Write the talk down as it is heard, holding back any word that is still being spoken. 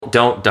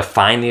don't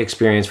define the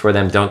experience for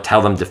them. Don't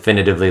tell them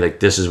definitively,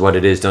 like, this is what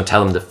it is. Don't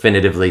tell them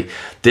definitively,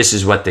 this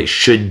is what they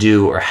should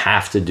do or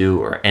have to do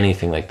or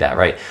anything like that,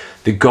 right?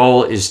 The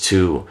goal is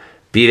to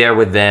be there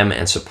with them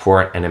and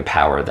support and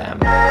empower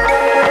them.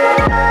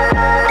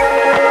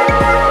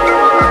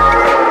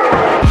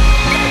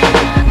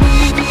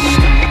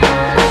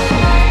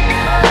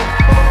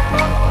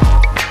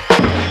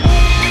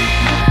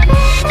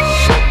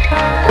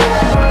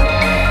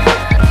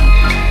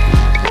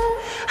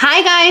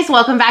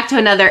 Welcome back to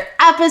another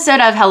episode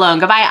of Hello and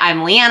Goodbye.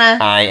 I'm Leanna.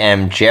 I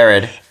am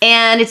Jared.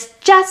 And it's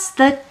just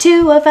the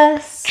two of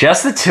us.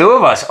 Just the two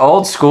of us.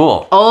 Old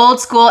school.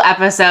 Old school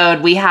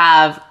episode. We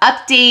have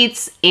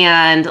updates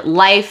and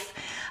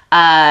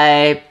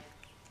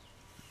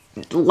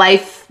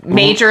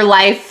major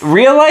life.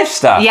 Real life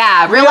stuff.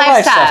 Yeah, real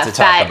life stuff to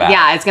talk about.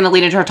 Yeah, it's going to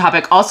lead into our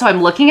topic. Also,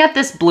 I'm looking at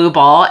this blue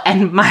ball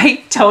and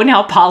my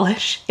toenail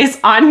polish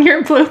is on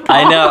your blue ball.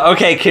 I know.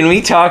 Okay, can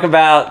we talk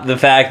about the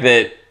fact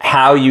that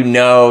how you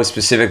know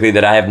specifically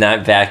that I have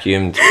not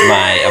vacuumed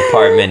my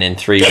apartment in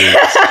 3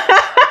 weeks?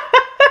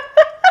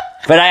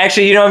 But I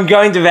actually, I'm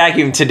going to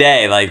vacuum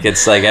today. Like,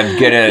 it's like I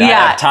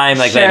have time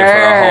later for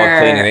a whole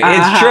cleaning.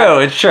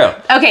 It's true.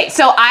 Okay,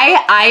 so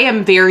I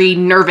am very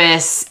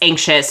nervous,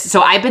 anxious.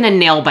 So I've been a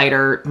nail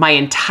biter my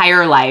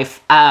entire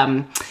life.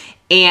 And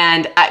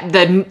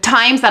the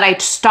times that I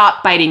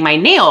stop biting my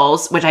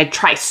nails, which I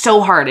try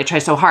so hard,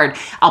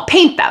 I'll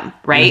paint them,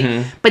 right?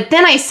 Mm-hmm. But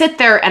then I sit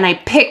there and I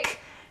pick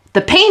the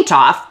paint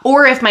off,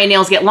 or if my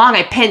nails get long,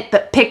 I pick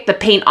the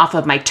paint off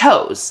of my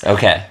toes.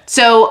 Okay.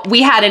 So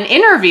we had an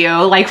interview,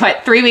 3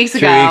 weeks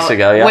ago? 3 weeks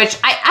ago, yeah. Which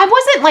I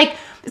wasn't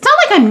it's not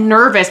like I'm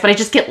nervous, but I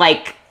just get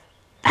I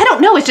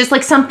don't know, it's just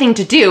something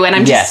to do. And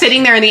I'm just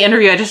sitting there in the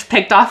interview, I just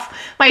picked off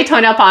my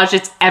toenail polish,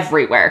 it's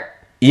everywhere.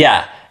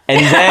 Yeah.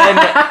 And then,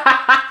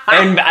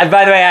 and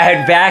by the way, I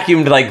had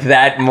vacuumed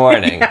that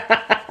morning.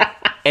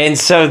 And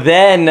so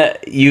then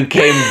you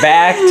came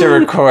back to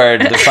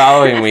record the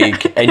following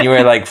week and you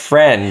were like,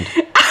 friend,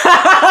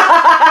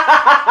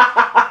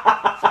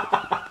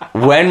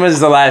 when was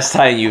the last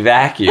time you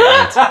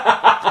vacuumed?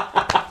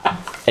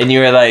 And you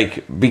were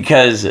like,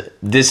 because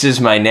this is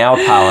my nail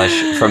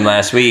polish from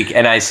last week.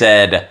 And I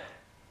said,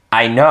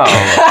 I know.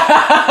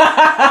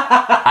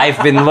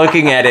 I've been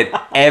looking at it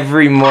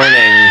every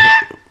morning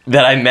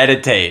that I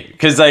meditate,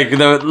 because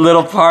the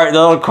little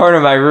corner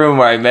of my room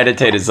where I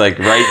meditate is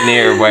right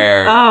near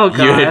where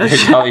you had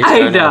picked out your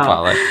toenail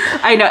polish.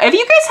 I know. If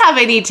you guys have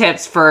any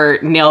tips for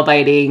nail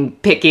biting,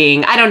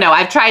 picking, I don't know.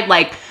 I've tried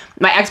my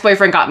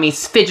ex-boyfriend got me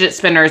fidget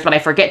spinners, but I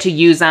forget to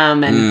use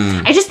them,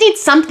 and I just need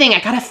something. I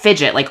gotta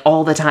fidget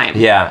all the time.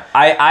 Yeah,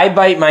 I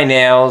bite my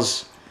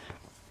nails.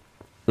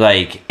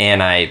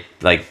 And I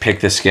pick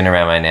the skin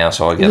around my nails,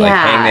 so I'll get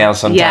hangnails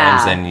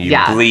sometimes, and you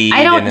bleed.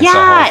 And it's a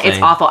whole thing. It's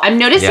awful. I'm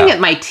noticing that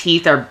my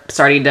teeth are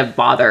starting to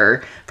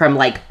bother from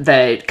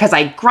because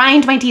I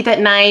grind my teeth at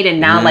night, and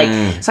now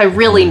so I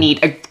really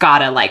I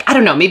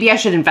don't know, maybe I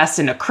should invest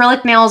in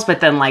acrylic nails,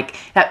 but then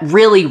that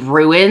really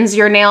ruins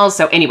your nails.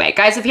 So anyway,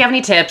 guys, if you have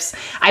any tips,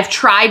 I've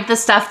tried the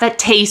stuff that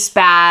tastes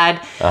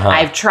bad.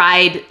 I've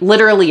tried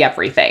literally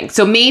everything.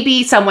 So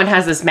maybe someone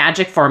has this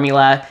magic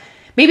formula.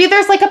 Maybe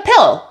there's a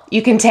pill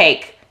you can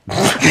take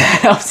that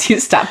helps you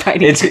stop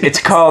biting.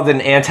 It's called an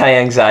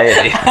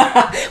anti-anxiety.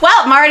 Well,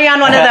 I'm already on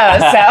one of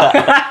those. So,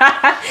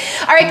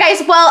 all right,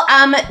 guys. Well,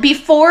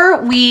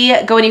 before we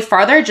go any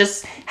farther,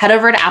 just head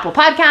over to Apple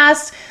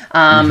Podcasts.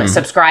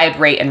 Subscribe,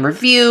 rate, and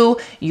review.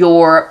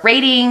 Your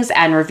ratings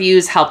and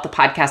reviews help the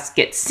podcast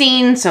get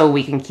seen, so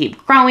we can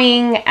keep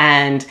growing.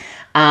 And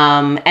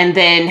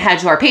then head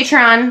to our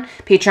Patreon,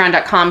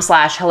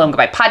 patreon.com/Hello and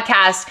Goodbye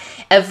Podcast.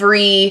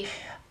 Every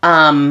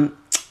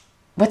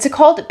what's it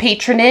called?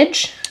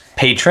 Patronage?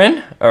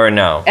 Patron or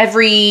no?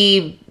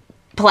 Every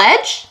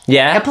pledge?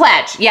 Yeah. A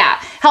pledge,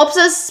 yeah. Helps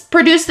us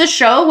produce the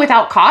show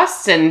without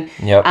costs and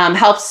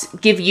helps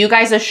give you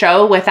guys a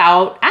show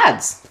without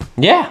ads.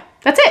 Yeah.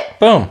 That's it.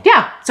 Boom.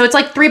 Yeah. So it's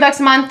 $3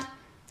 a month.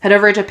 Head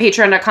over to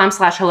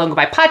patreon.com/Hello and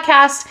Goodbye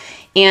Podcast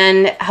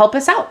and help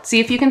us out. See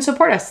if you can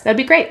support us. That'd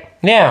be great.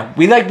 Yeah.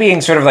 We like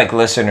being sort of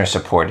listener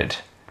supported.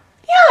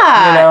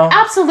 Yeah,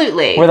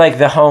 absolutely. We're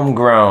the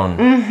homegrown.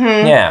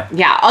 Mm-hmm. Yeah.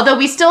 Yeah, although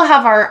we still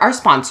have our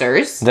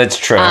sponsors. That's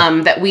true.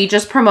 That we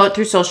just promote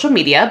through social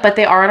media, but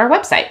they are on our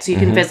website. So you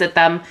can visit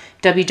them,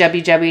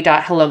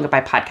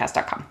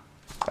 www.helloandgoodbyepodcast.com.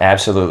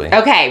 Absolutely.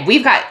 Okay,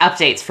 we've got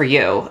updates for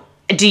you.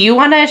 Do you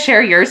want to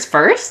share yours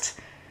first?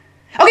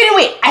 Okay, no,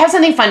 wait. I have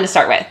something fun to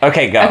start with.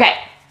 Okay, go. Okay.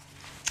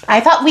 I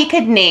thought we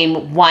could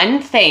name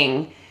one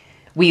thing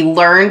we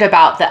learned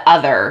about the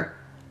other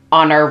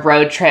on our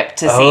road trip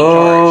to St. George.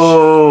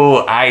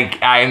 Oh,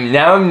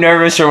 I'm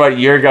nervous for what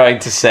you're going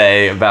to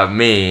say about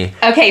me.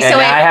 Okay, so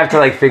I have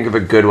to think of a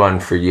good one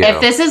for you.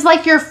 If this is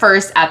your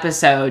first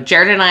episode,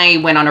 Jared and I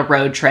went on a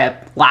road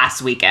trip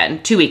last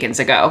weekend, 2 weekends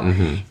ago,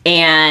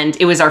 and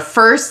it was our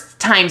first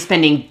time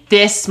spending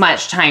this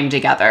much time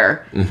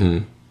together,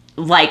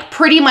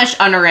 pretty much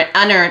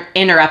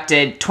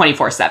uninterrupted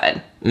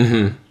 24/7.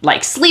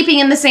 Sleeping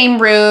in the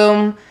same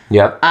room.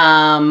 Yep.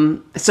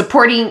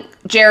 Supporting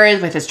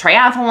Jared with his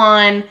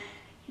triathlon,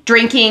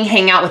 drinking,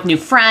 hanging out with new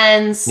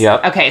friends.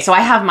 Yep. Okay, so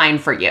I have mine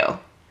for you.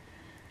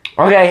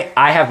 Okay,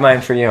 I have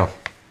mine for you.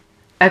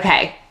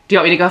 Okay. Do you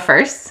want me to go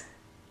first?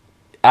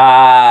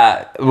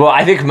 Well,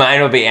 I think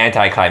mine will be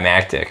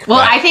anticlimactic. Well,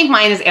 but- I think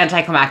mine is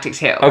anticlimactic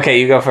too. Okay,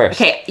 you go first.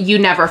 Okay, you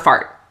never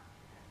fart.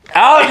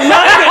 Oh,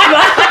 no!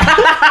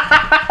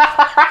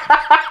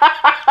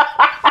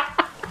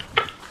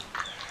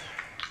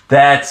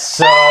 That's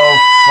so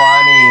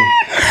funny.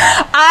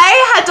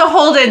 I had to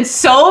hold in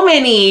so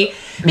many.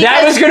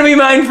 That was gonna be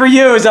mine for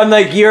you. Is I'm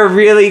like, you're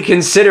really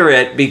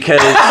considerate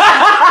because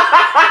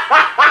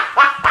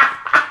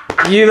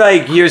you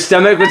like your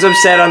stomach was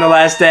upset on the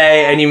last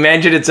day, and you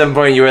mentioned at some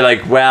point you were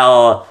like,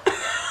 well,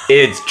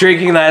 it's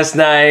drinking last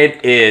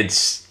night.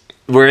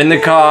 We're in the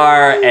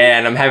car,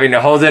 and I'm having to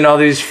hold in all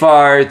these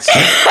farts,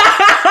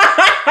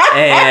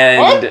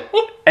 and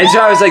so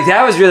I was like,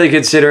 that was really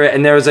considerate.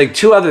 And there was like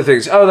two other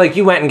things. Oh, like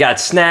you went and got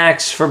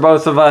snacks for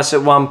both of us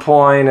at one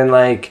point, and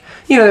like,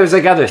 you know, there was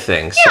like other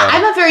things. Yeah, so.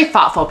 I'm a very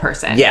thoughtful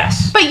person.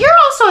 Yes. But you're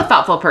also a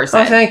thoughtful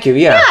person. Oh, thank you.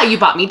 Yeah. Yeah, you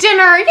bought me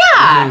dinner. Yeah.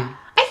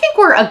 I think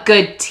we're a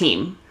good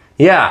team.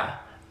 Yeah.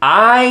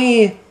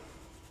 I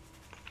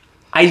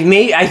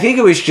think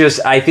it was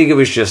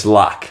just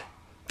luck.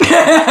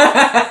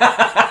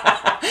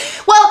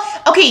 Well,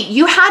 okay,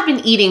 you had been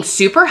eating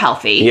super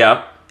healthy.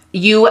 Yep.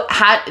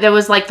 That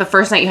was like the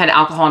first night you had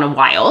alcohol in a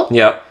while.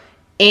 Yep.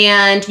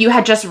 And you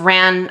had just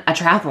ran a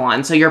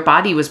triathlon, so your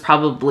body was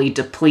probably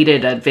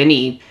depleted of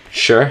any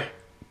Sure.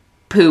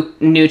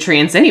 poop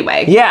nutrients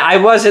anyway. Yeah, I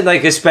wasn't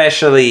like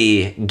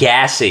especially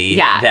gassy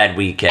Yeah. that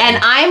weekend.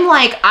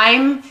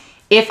 And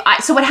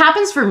so what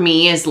happens for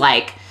me is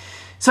like,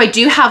 so I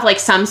do have like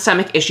some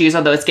stomach issues,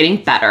 although it's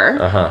getting better.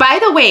 By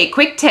the way,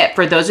 quick tip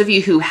for those of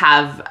you who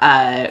have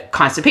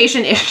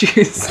constipation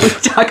issues, we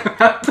talk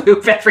about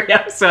poop every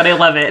episode. I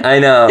love it. I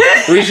know.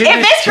 We should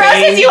If this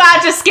grosses you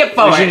out, just skip we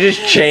forward. should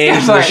just change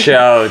Skip the forward.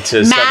 show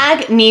to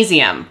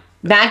Magnesium.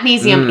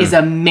 Magnesium is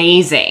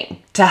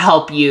amazing to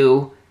help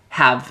you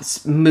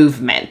have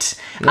movement.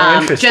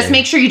 Interesting. Just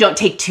make sure you don't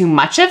take too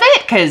much of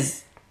it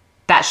because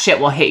that shit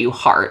will hit you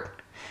hard.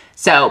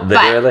 So,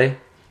 literally.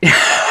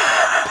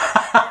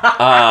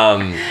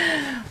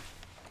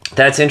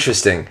 That's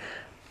interesting.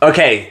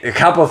 Okay, a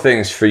couple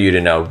things for you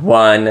to know.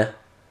 One,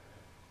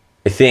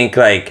 I think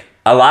like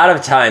a lot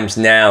of times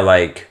now,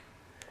 like,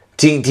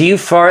 do you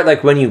fart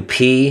like when you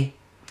pee?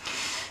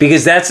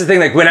 Because that's the thing.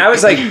 Like when I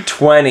was like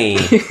 20,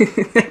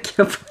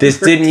 this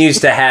didn't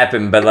used to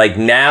happen. But like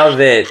now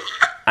that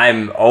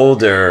I'm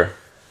older,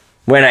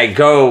 when I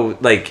go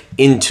like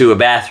into a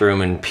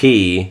bathroom and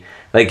pee,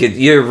 like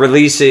you're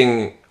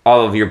releasing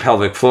all of your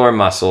pelvic floor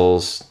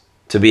muscles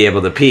to be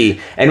able to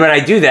pee. And when I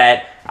do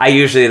that, I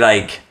usually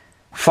like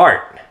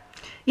fart.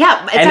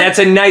 yeah. And that's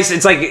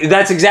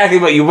exactly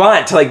what you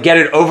want, to like get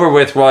it over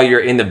with while you're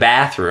in the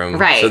bathroom.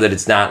 Right. So that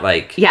it's not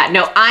like. Yeah,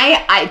 no,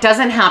 it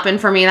doesn't happen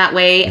for me that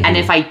way. And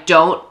if I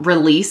don't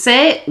release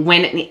it,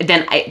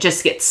 then I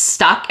just get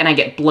stuck and I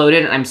get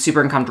bloated and I'm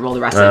super uncomfortable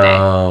the rest of the day.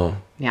 Oh.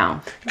 Yeah.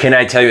 Can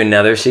I tell you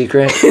another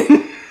secret?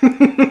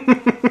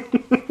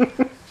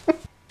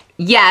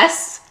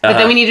 Yes, but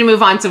then we need to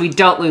move on so we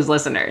don't lose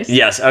listeners.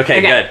 Yes.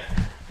 Okay. Good.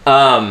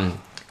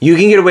 You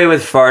can get away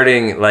with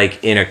farting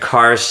like in a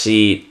car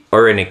seat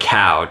or in a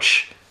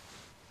couch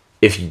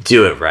if you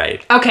do it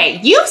right.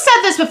 Okay, you've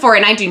said this before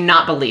and I do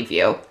not believe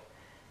you.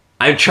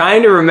 I'm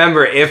trying to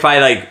remember if I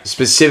like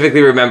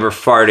specifically remember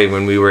farting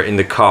when we were in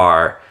the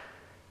car,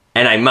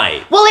 and I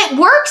might. Well, it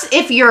works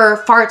if your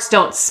farts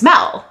don't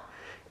smell.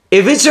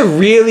 If it's a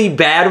really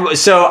bad, but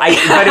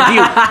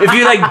if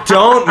you like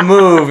don't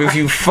move, if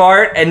you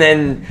fart and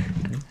then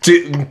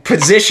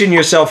position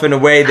yourself in a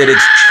way that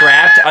it's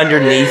trapped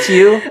underneath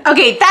you.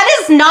 Okay, that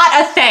is not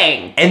a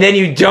thing. And then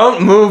you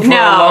don't move for a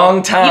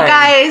long time. You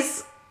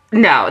guys,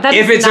 no. That's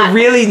If it's not a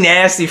really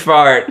nasty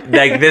fart,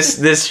 like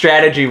this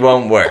strategy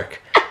won't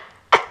work.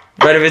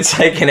 But if it's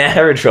like an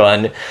average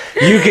one,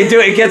 you can do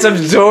it. It gets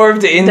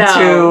absorbed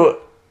into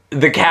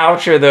the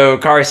couch or the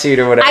car seat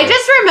or whatever. I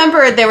just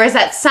remember there was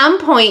at some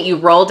point you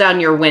rolled down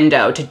your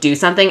window to do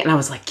something, and I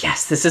was like,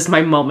 yes, this is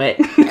my moment.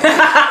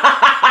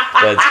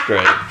 That's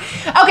great.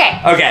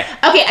 Okay.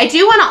 Okay. I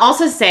do want to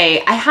also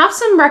say I have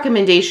some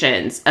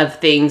recommendations of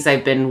things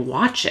I've been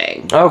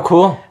watching. Oh,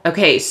 cool.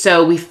 Okay,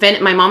 so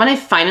my mom and I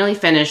finally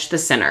finished The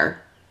Sinner,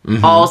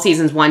 all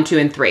seasons 1, 2,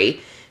 and 3.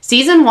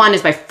 Season 1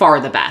 is by far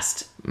the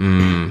best,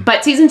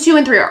 but season 2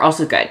 and 3 are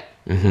also good.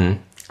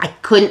 I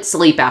couldn't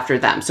sleep after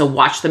them, so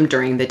watch them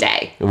during the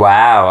day.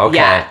 Wow. Okay.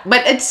 Yeah,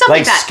 but it's stuff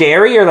like that.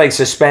 Scary or like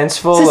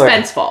suspenseful?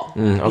 Suspenseful.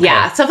 Okay.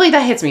 Yeah, stuff like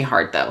that hits me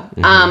hard though.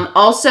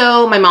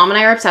 Also, my mom and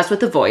I are obsessed with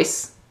The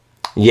Voice,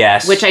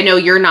 Yes. which I know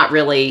you're not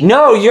really.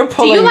 No, you're Do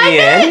pulling you like me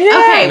it? in. Yeah,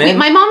 okay, man.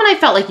 my mom and I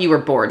felt like you were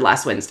bored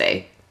last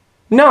Wednesday.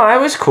 No, I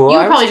was cool. You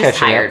were I probably was just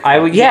catching tired. up.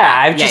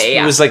 I just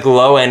Yeah. was like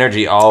low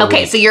energy all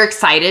Okay, week. so you're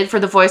excited for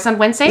The Voice on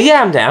Wednesday?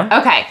 Yeah, I'm down.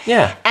 Okay.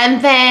 Yeah.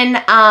 And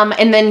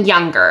then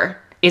Younger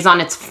is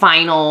on its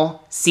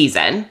final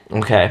season.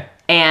 Okay.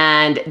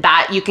 and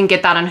that you can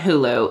get that on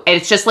Hulu. And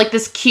it's just like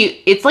this cute,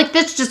 it's like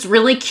this just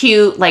really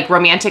cute, like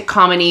romantic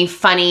comedy,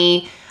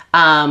 funny,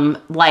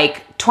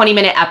 like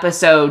 20-minute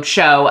episode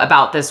show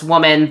about this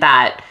woman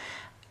that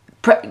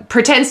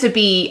pretends to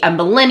be a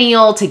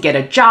millennial to get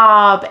a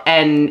job,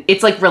 and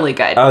it's like really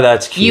good. Oh,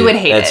 that's cute. You would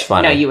hate that's it.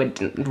 Funny. No, you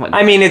wouldn't.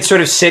 I mean, it's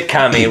sort of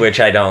sitcom-y, which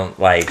I don't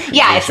like.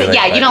 Yeah, usually,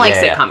 you don't like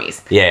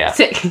sitcomies. Yeah.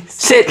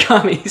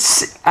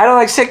 Sitcomies. I don't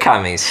like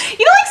sitcomies.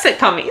 You don't like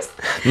sitcomies.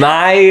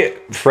 My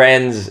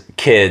friends'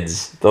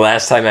 kids, the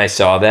last time I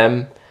saw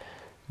them,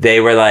 they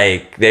were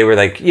like, they're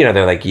like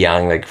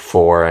young, like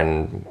 4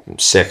 and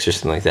 6 or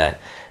something like that.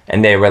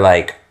 And they were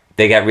like,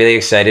 they got really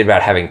excited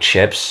about having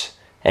chips,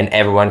 and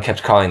everyone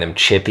kept calling them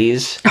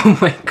chippies. Oh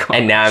my God.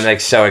 And now I'm like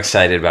so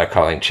excited about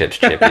calling chips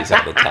chippies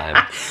all the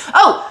time.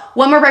 Oh,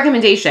 one more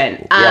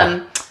recommendation.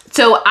 Yeah.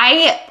 So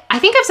I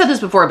think I've said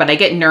this before, but I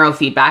get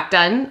neurofeedback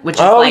done, which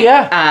is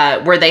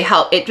where they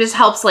help. It just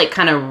helps like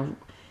kind of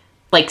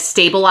like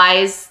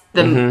stabilize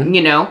the,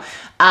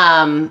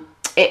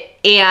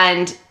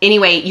 and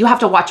anyway, you have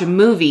to watch a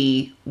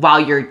movie while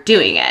you're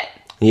doing it.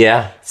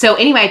 Yeah. So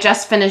anyway, I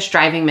just finished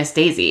Driving Miss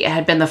Daisy. It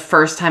had been the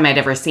first time I'd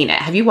ever seen it.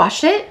 Have you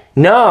watched it?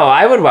 No,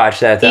 I would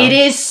watch that though. It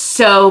is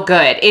so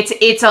good.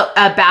 It's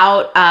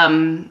about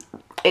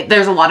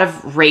there's a lot of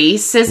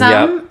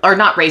racism, or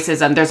not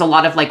racism. There's a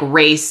lot of like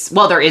race.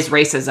 Well, there is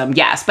racism,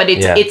 yes, but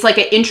it's like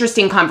an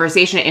interesting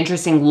conversation, an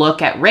interesting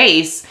look at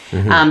race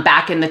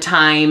back in the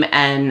time,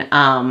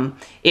 and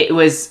it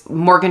was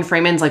Morgan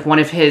Freeman's like one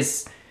of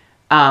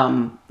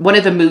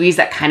the movies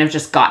that kind of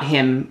just got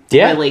him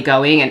really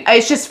going, and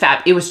it's just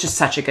it was just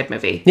such a good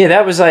movie. Yeah,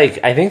 that was like,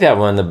 I think that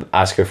won the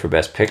Oscar for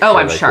Best Picture. Oh,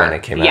 I'm like, sure. When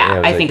it came out. Yeah, it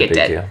was, I think it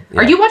did. Yeah.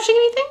 Are you watching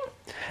anything?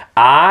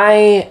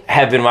 I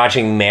have been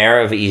watching Mayor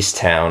of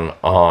Easttown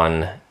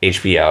on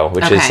HBO,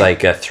 which is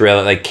like a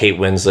thriller. Like Kate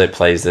Winslet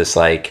plays this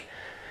like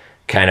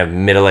kind of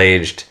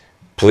middle-aged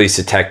police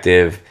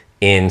detective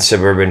in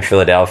suburban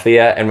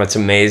Philadelphia. And what's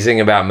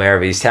amazing about Mayor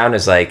of Easttown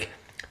is like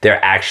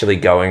they're actually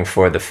going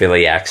for the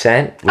Philly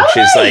accent, which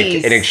is like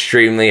an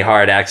extremely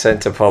hard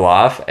accent to pull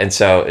off. And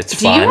so it's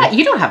fun.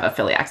 You don't have a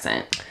Philly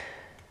accent.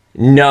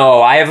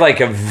 No, I have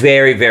like a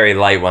very, very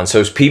light one.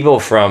 So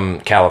people from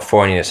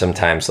California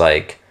sometimes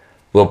like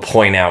will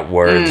point out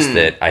words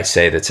that I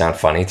say that sound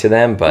funny to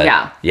them. But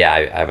yeah,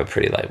 I have a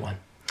pretty light one.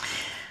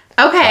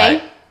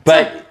 Okay.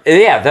 But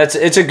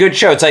it's a good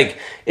show. It's like,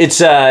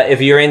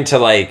 if you're into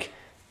like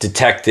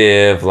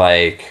detective,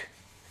 like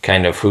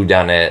kind of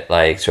whodunit,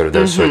 like sort of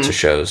those sorts of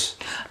shows.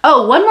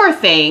 Oh, one more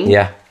thing.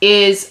 Yeah.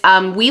 Is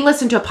we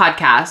listened to a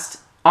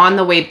podcast on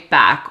the way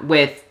back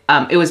with,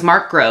 it was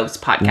Mark Grove's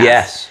podcast.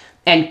 Yes.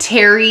 And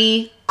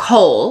Terry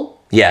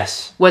Cole.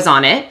 Yes. Was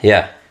on it.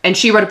 Yeah. And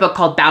she wrote a book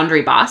called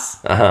Boundary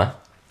Boss. Uh-huh.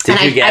 Did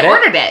you get it? I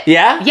ordered it.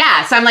 Yeah?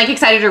 Yeah, so I'm like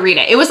excited to read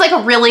it. It was like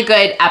a really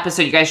good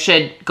episode. You guys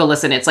should go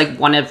listen. It's like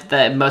one of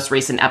the most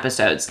recent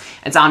episodes.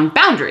 It's on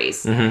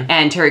boundaries.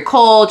 And Terry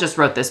Cole just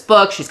wrote this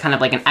book. She's kind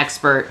of like an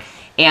expert.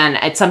 And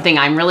it's something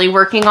I'm really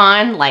working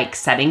on, like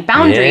setting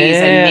boundaries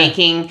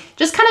and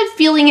just kind of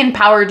feeling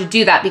empowered to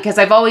do that, because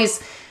I've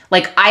always,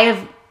 like,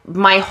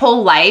 my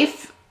whole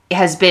life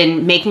has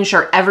been making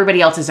sure everybody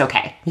else is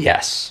okay.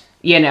 Yes.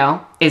 You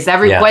know,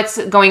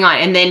 what's going on.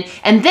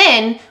 And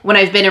then when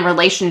I've been in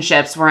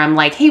relationships where I'm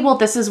like, hey, well,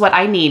 this is what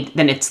I need,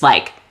 then it's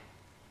like,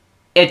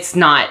 it's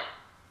not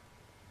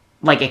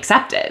like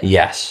accepted.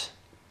 Yes.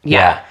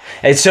 Yeah.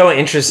 It's so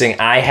interesting.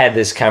 I had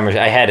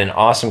an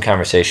awesome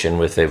conversation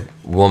with a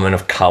woman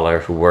of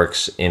color who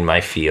works in my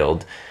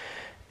field.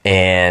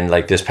 And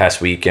like this past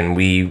week, and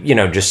we,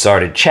 just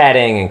started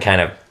chatting and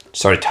kind of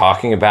started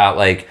talking about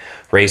like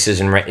race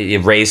and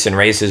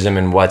racism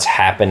and what's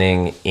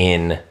happening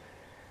in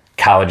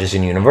colleges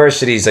and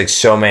universities. Like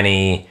so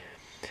many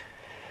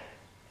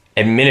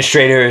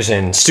administrators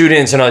and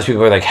students and all these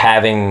people are like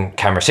having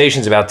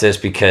conversations about this,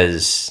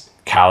 because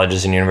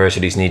colleges and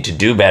universities need to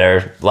do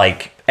better.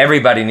 Like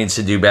everybody needs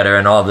to do better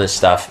and all this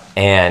stuff.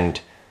 And,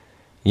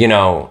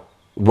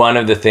 one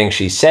of the things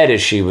she said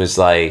is she was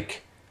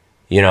like,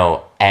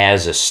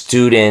 as a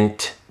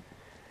student,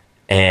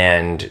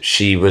 and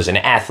she was an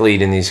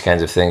athlete and these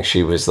kinds of things,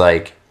 she was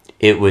like,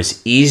 it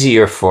was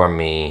easier for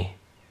me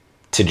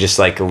to just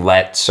like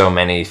let so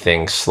many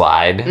things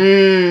slide,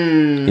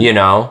 and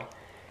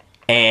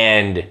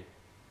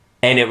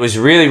it was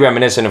really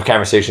reminiscent of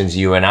conversations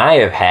you and I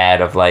have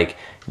had of like,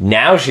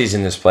 now she's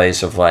in this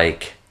place of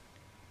like,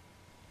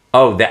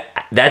 oh,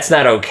 that's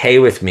not okay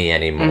with me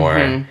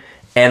anymore.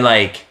 And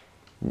like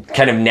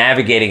kind of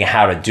navigating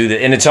how to do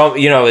that. And it's all,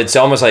 it's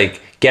almost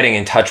like getting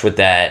in touch with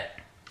that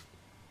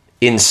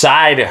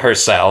inside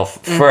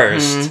herself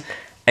first,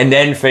 and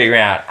then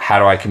figuring out, how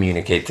do I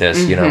communicate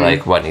this,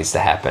 like what needs to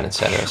happen,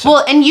 etc. So.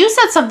 Well, and you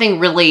said something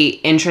really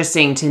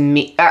interesting to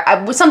me,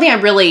 something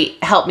that really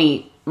helped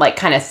me like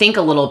kind of think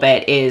a little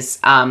bit is,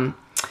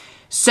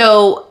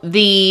 so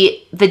the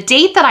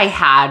date that I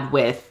had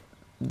with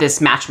this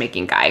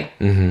matchmaking guy,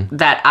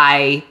 that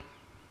I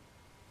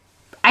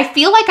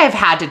feel like I've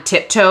had to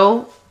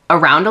tiptoe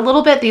around a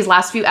little bit these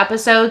last few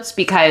episodes,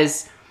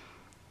 because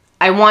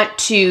want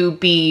to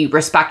be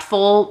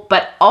respectful,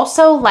 but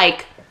also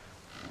like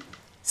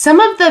some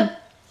things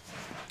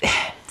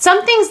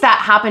that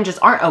happen just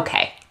aren't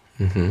okay.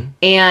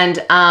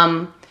 And,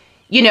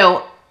 you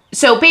know,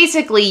 so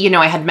basically, you know,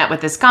 I had met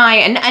with this guy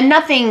and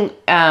nothing,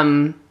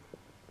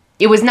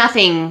 it was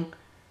nothing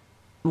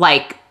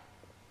like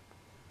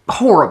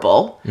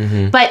horrible,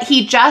 but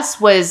he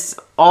just was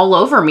all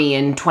over me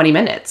in 20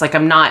 minutes. Like,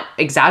 I'm not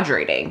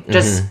exaggerating.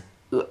 Just,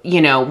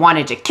 you know,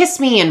 wanted to kiss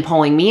me and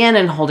pulling me in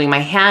and holding my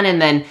hand.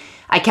 And then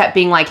I kept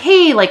being like,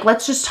 hey, like,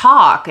 let's just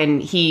talk.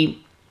 And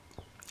he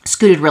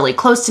scooted really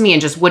close to me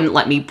and just wouldn't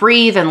let me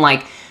breathe. And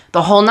like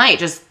the whole night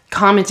just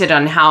commented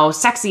on how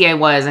sexy I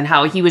was and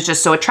how he was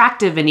just so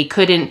attractive and he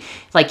couldn't,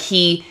 like,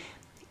 he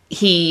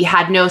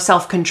had no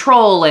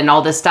self-control and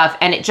all this stuff.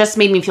 And it just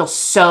made me feel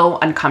so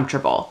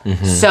uncomfortable,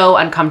 so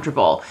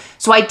uncomfortable.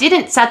 So I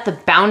didn't set the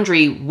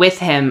boundary with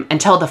him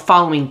until the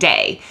following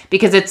day,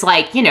 because it's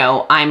like, you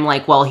know, I'm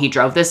like, well, he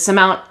drove this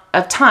amount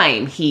of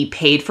time. He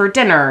paid for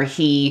dinner.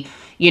 He,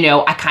 you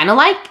know,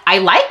 I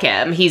like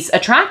him. He's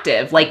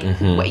attractive. Like,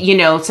 you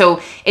know, so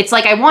it's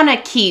like, I want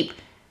to keep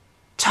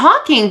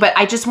talking, but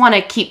I just want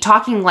to keep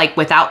talking like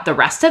without the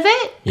rest of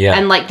it. Yeah.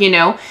 And like, you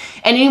know,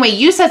 and anyway,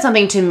 you said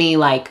something to me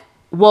like,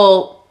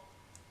 well,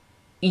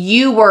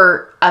 you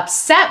were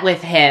upset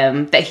with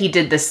him that he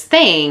did this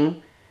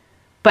thing,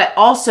 but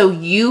also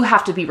you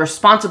have to be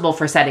responsible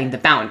for setting the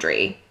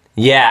boundary.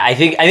 Yeah, I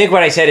think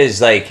what I said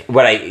is like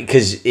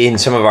because in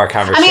some of our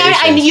conversations,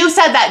 I mean, you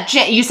said that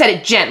you said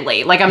it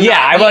gently, like I'm. Yeah,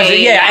 I wasn't.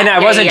 Yeah, and I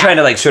wasn't trying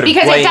to like sort of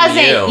because blame it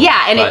doesn't. You,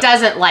 yeah, and it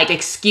doesn't like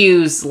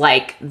excuse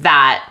like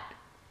that.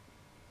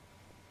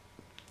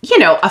 You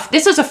know,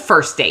 this was a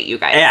first date, you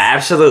guys. Yeah,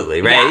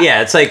 absolutely, right?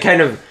 Yeah, it's like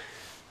kind of,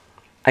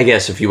 I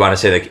guess if you want to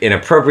say like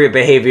inappropriate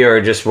behavior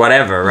or just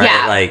whatever,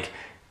 right?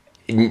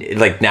 Yeah.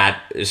 Like not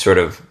sort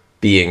of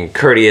being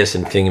courteous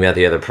and thinking about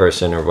the other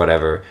person or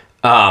whatever.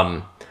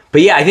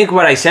 But yeah, I think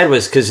what I said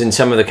was because in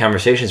some of the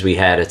conversations we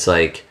had, it's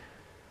like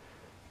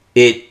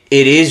it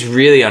is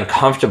really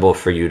uncomfortable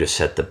for you to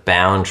set the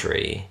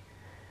boundary.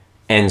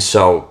 And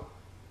so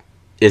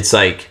it's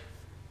like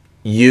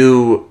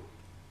you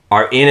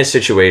are in a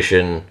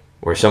situation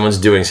where someone's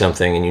doing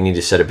something and you need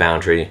to set a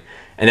boundary.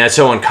 And that's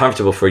so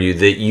uncomfortable for you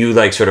that you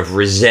like sort of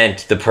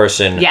resent the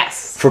person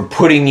for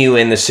putting you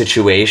in the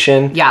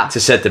situation to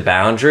set the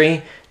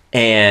boundary.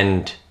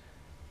 And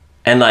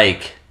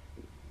like,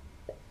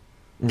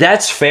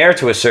 that's fair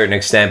to a certain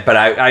extent. But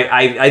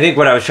I think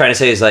what I was trying to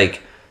say is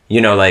like, you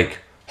know, like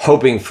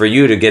hoping for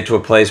you to get to a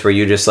place where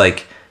you just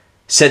like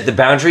set the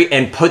boundary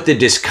and put the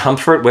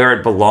discomfort where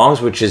it belongs,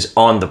 which is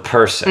on the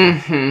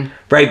person.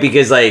 Right?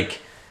 Because like,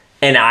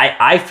 and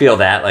I feel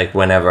that like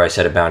whenever I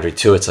set a boundary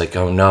too, it's like,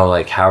 oh no,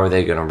 like how are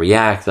they going to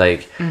react?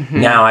 Like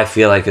now I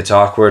feel like it's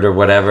awkward or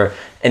whatever.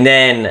 And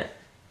then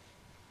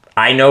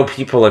I know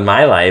people in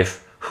my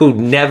life who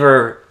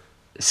never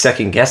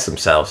second guess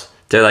themselves.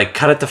 They're like,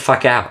 cut it the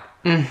fuck out.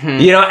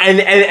 You know,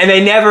 and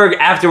they never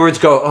afterwards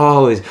go,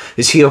 oh,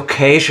 is he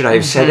okay? Should I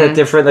have said that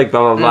different? Like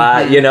blah, blah, blah,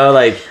 you know,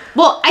 like.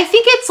 Well, I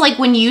think it's like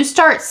when you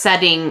start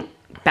setting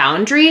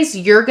boundaries,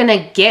 you're going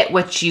to get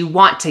what you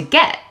want to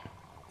get.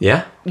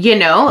 Yeah. You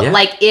know,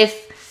 like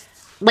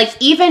if, like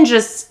even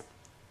just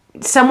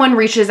someone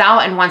reaches out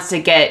and wants to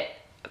get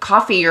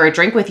coffee or a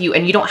drink with you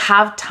and you don't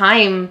have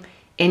time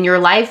in your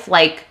life,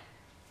 like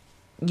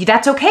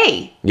that's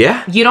okay.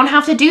 Yeah. You don't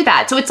have to do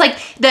that. So it's like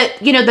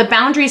the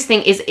boundaries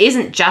thing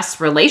isn't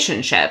just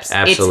relationships.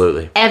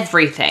 Absolutely. It's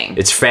everything.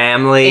 It's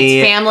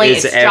family.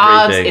 It's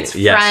jobs, it's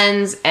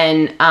friends.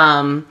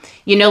 And,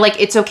 you know, like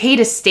it's okay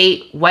to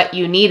state what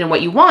you need and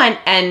what you want.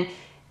 And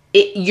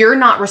you're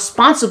not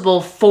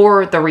responsible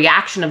for the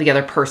reaction of the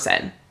other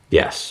person.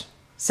 Yes.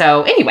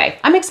 So anyway,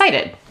 I'm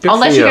excited. I'll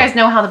let you guys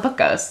know how the book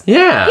goes.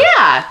 Yeah.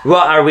 Yeah.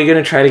 Well, are we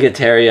going to try to get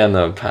Terry on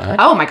the pod?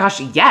 Oh my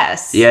gosh,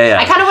 yes. Yeah.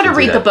 I kind of want to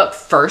read the book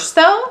first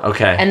though.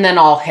 Okay. And then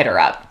I'll hit her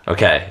up.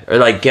 Okay. Or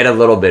like get a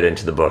little bit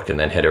into the book and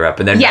then hit her up.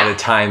 And then by the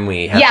time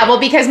we have well,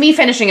 because me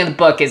finishing the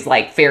book is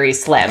like very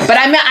slim. But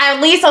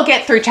at least I'll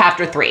get through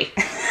chapter 3.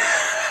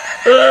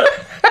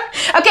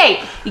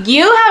 Okay.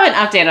 You have an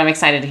update I'm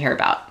excited to hear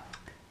about.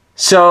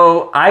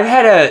 So I've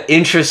had an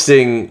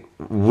interesting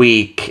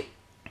week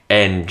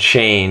and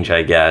change,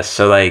 I guess.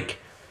 So like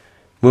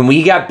when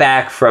we got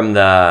back from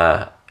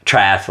the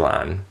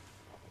triathlon,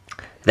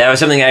 that was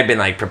something I'd been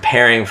like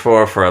preparing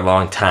for a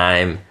long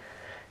time.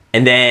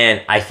 And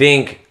then I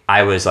think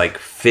I was like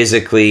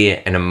physically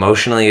and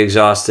emotionally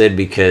exhausted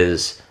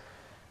because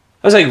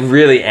I was like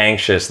really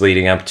anxious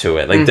leading up to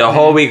it. Like the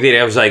whole week leading,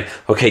 I was like,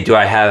 okay, do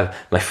I have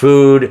my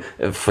food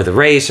for the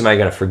race? Am I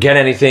going to forget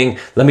anything?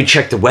 Let me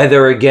check the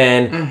weather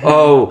again.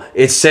 Oh,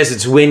 it says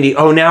it's windy.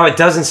 Oh, now it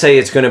doesn't say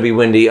it's going to be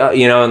windy.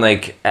 You know, and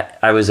like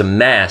I was a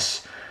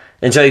mess.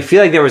 And so I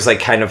feel like there was like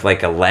kind of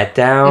like a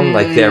letdown.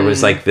 Like there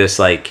was like this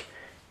like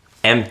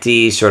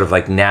empty sort of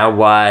like now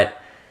what?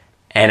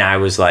 And I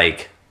was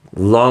like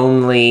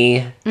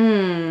lonely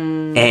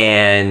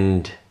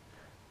and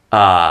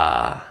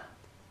I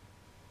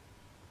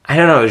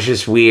don't know, it was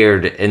just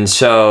weird. And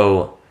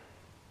so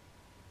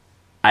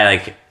I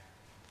like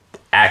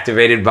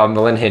activated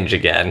Bumble and Hinge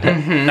again.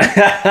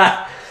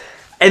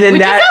 And then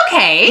Which is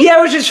okay.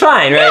 Yeah, which is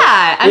fine, right?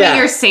 Yeah. I mean,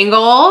 you're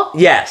single.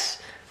 Yes.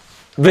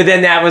 But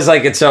then that was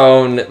like its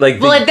own,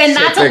 like, well, then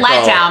that's a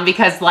letdown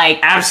because, like,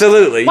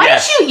 absolutely. Why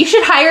don't you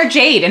should hire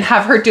Jade and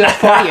have her do it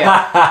for you.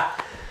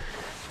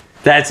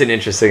 That's an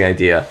interesting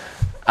idea.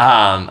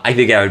 I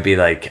think I would be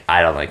like,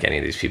 I don't like any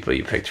of these people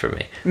you picked for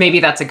me. Maybe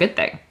that's a good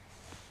thing.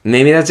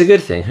 Maybe that's a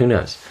good thing. Who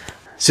knows?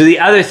 So the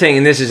other thing,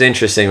 and this is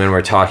interesting when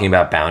we're talking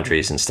about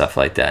boundaries and stuff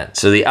like that.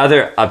 So the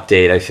other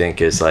update, I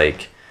think, is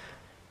like,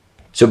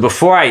 so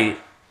before I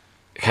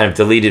kind of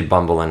deleted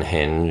Bumble and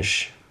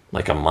Hinge,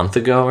 like a month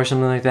ago or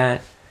something like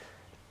that,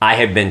 I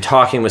had been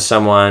talking with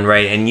someone,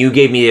 right? And you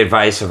gave me the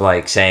advice of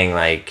like saying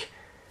like,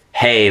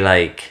 hey,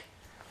 like,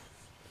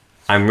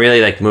 I'm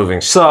really like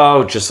moving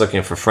slow, just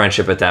looking for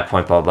friendship at that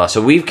point, blah, blah, blah.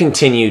 So we've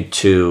continued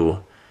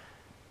to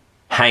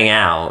hang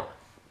out.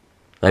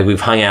 Like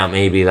we've hung out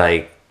maybe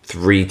like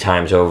 3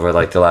 times over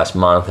like the last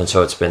month. And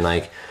so it's been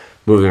like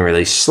moving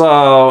really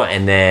slow.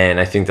 And then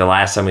I think the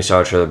last time we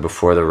saw each other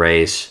before the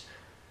race,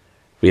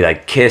 we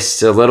like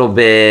kissed a little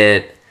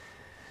bit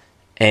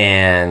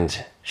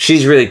and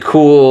she's really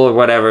cool or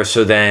whatever.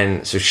 So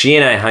she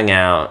and I hung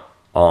out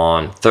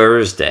on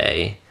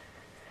Thursday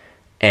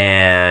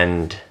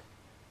and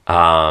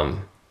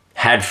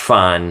had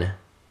fun,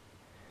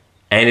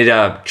 ended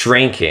up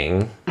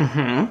drinking.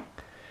 Mm-hmm.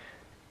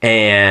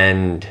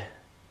 And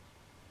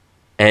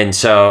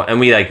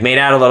we like made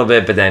out a little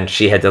bit, but then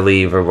she had to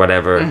leave or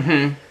whatever.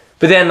 Mm-hmm.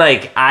 But then,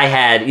 like, I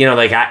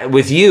had,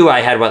 with you, I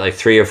had, like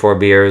 3 or 4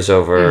 beers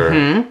over.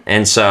 Mm-hmm.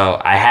 And so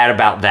I had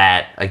about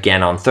that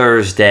again on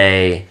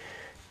Thursday.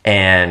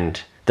 And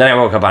then I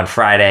woke up on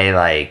Friday,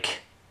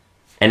 like,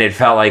 and it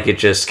felt like it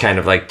just kind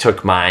of, like,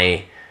 took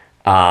my...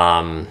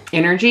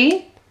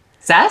 energy?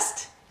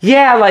 Zest?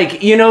 Yeah, like, I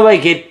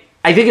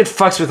think it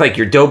fucks with, like,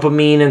 your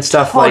dopamine and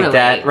stuff like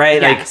that,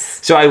 right? Yes. Like,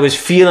 so I was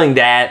feeling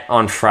that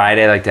on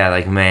Friday, like that,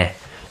 like, meh.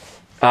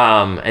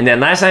 And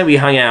then last night we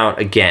hung out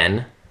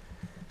again.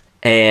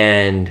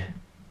 And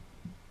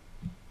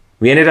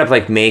we ended up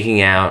like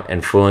making out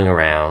and fooling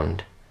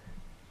around,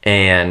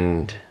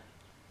 and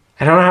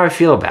I don't know how I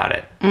feel about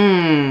it.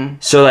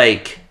 So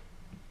like,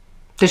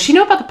 does she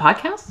know about the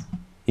podcast?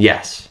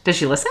 Yes. Does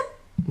she listen?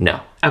 No.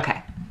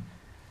 Okay.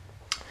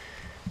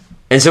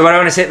 And so what I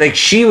want to say, like,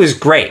 she was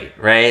great,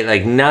 right?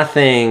 Like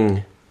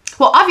nothing.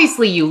 Well,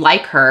 obviously you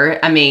like her.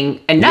 I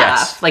mean, enough.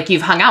 Yes. Like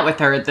you've hung out with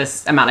her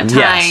this amount of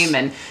time, Yes.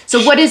 and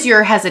so what is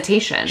your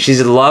hesitation? She's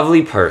a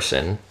lovely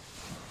person.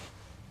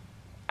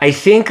 I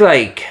think,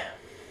 like...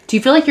 Do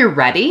you feel like you're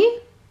ready?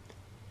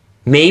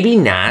 Maybe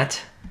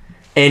not.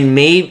 And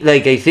maybe,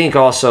 like, I think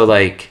also,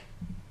 like...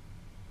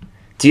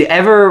 Do you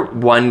ever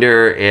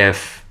wonder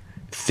if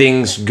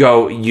things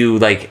go... You,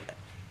 like,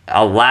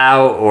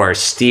 allow or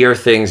steer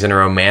things in a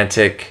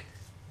romantic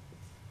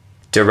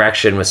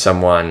direction with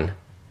someone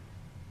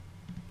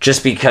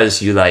just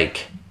because you,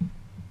 like...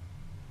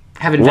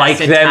 Have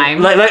invested like them,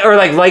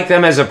 time? Like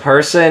them as a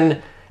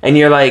person, and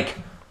you're like...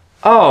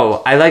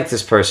 Oh, I like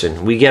this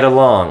person. We get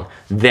along.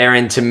 They're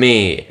into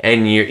me.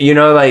 And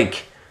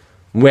like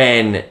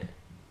when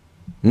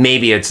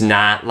maybe it's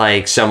not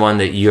like someone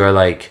that you're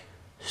like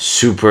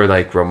super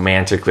like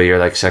romantically or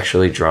like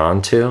sexually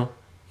drawn to,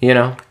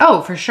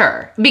 Oh, for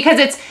sure.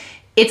 Because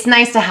it's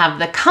nice to have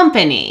the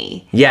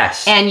company.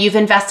 Yes. And you've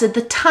invested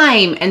the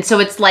time. And so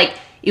it's like,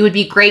 it would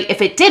be great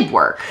if it did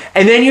work.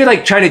 And then you're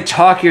like trying to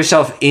talk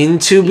yourself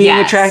into being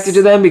attracted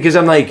to them because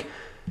I'm like,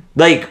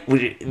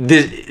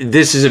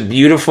 this is a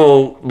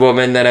beautiful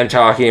woman that I'm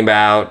talking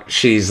about.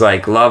 She's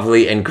like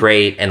lovely and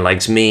great and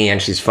likes me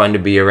and she's fun to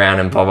be around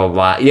and blah, blah,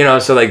 blah.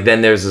 So like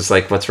then there's this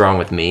like, what's wrong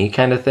with me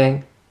kind of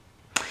thing.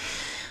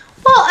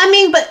 Well,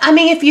 I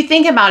mean, if you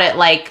think about it,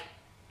 like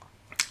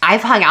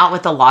I've hung out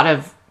with a lot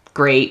of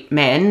great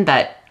men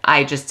that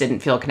I just didn't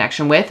feel a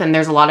connection with. And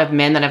there's a lot of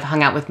men that have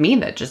hung out with me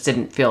that just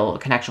didn't feel a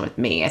connection with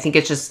me. I think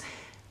it's just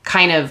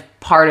kind of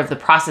part of the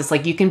process.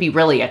 Like you can be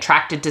really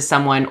attracted to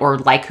someone or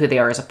like who they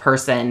are as a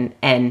person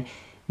and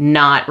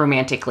not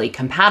romantically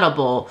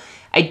compatible.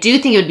 I do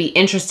think it would be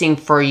interesting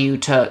for you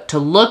to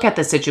look at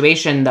the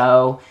situation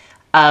though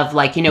of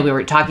like, we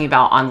were talking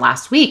about on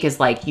last week is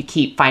like you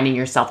keep finding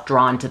yourself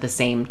drawn to the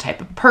same type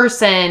of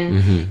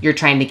person. Mm-hmm. You're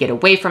trying to get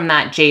away from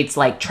that. Jade's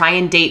like, try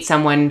and date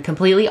someone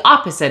completely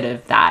opposite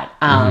of that.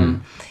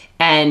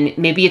 And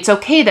maybe it's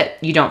okay that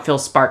you don't feel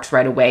sparks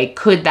right away.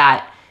 Could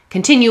that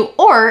continue?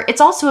 Or it's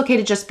also okay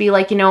to just be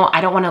like,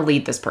 I don't want to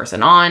lead this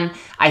person on.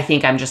 I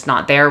think I'm just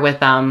not there with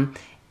them.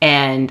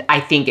 And I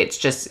think it's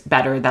just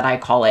better that I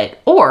call it.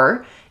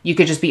 Or you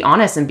could just be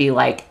honest and be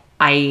like,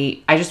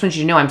 I just want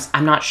you to know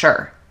I'm not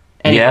sure.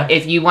 And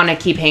if you want to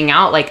keep hanging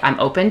out, like I'm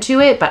open to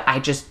it, but I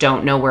just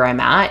don't know where I'm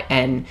at.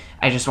 And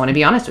I just want to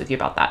be honest with you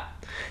about that.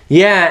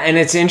 Yeah. And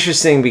it's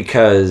interesting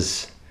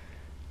because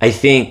I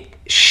think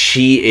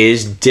she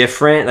is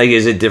different, like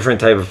is a different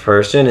type of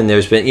person. And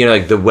there's been,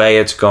 like the way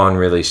it's gone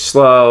really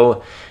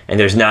slow and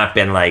there's not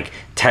been like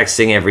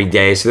texting every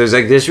day. So there's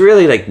like this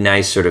really like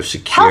nice sort of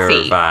secure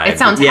healthy vibe. It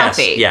sounds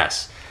healthy.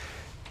 Yes.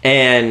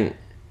 And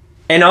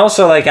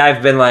also like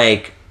I've been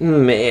like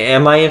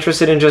am I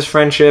interested in just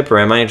friendship or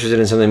am I interested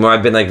in something more?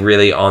 I've been like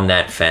really on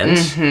that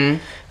fence.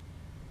 And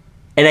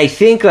I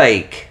think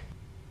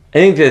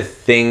the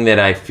thing that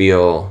I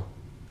feel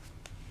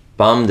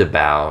bummed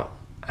about,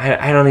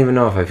 I don't even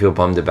know if I feel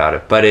bummed about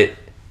it, but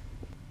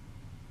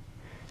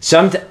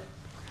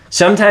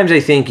sometimes I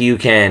think you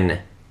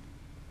can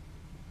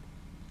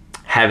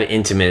have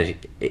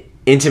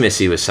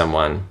intimacy with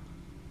someone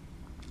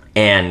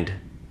and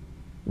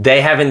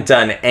they haven't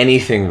done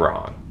anything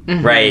wrong,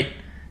 right?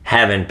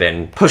 Haven't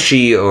been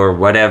pushy or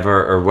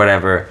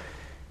whatever,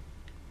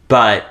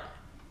 but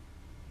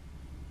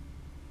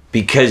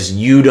because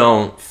you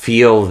don't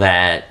feel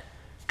that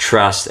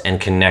trust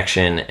and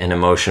connection and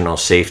emotional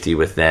safety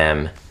with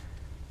them,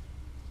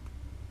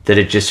 that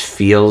it just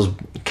feels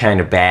kind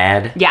of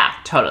bad. Yeah,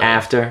 totally.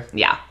 After.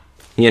 Yeah.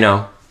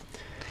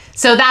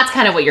 So that's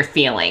kind of what you're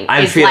feeling.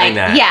 I'm feeling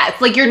that. Yeah, it's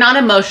like you're not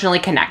emotionally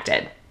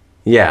connected.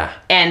 Yeah.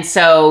 And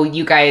so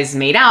you guys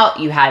made out.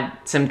 You had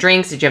some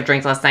drinks. Did you have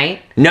drinks last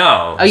night?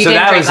 No. Oh, you so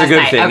didn't that drink was a last good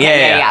night. thing.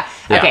 Okay,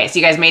 Yeah. Okay, so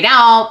you guys made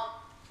out.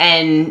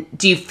 And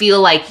do you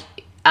feel like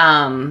you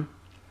don't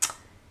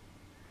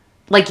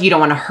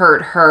want to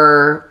hurt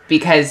her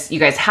because you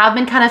guys have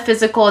been kind of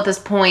physical at this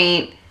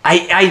point?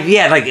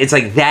 It's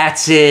like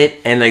that's it.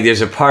 And like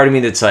there's a part of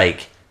me that's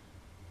like,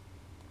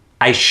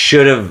 I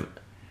should have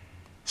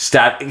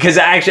stopped, because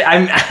actually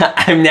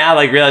I'm now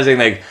like realizing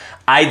like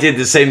I did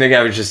the same thing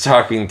I was just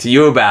talking to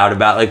you about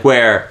like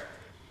where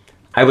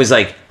I was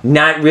like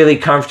not really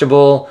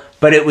comfortable,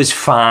 but it was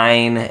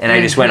fine and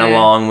I just went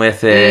along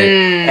with it.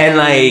 And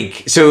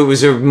like, so it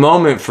was a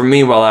moment for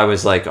me while I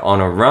was like on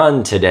a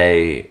run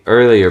today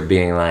earlier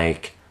being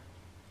like,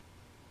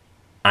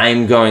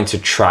 I'm going to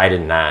try to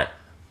not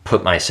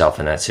put myself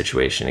in that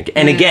situation again.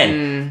 And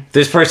again,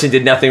 this person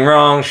did nothing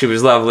wrong. She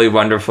was lovely,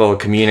 wonderful,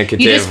 communicative.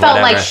 You just felt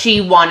whatever. like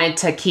she wanted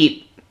to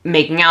keep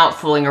making out,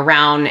 fooling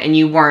around, and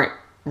you weren't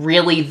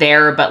really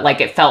there, but like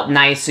it felt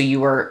nice, so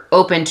you were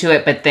open to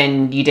it, but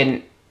then you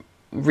didn't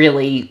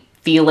really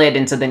feel it,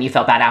 and so then you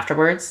felt bad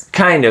afterwards.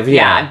 Kind of,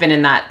 yeah. I've been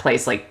in that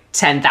place like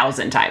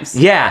 10,000 times.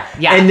 Yeah.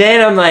 And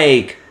then I'm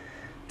like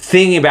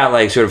thinking about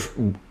like sort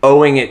of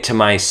owing it to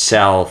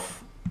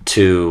myself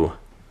to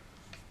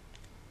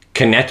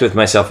connect with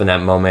myself in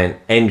that moment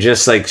and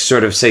just like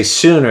sort of say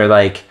sooner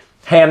like,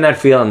 hey, I'm not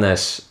feeling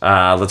this.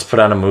 Let's put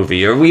on a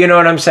movie, or you know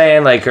what I'm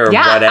saying? Like, or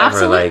whatever.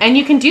 Absolutely. Like, and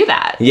you can do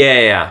that.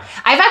 Yeah.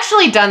 I've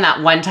actually done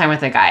that one time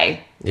with a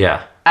guy.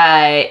 Yeah.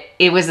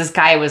 It was this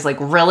guy I was like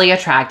really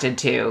attracted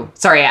to.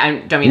 Sorry, I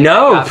don't mean to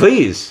No,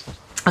 please. I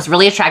was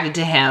really attracted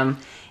to him,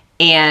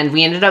 and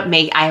we ended up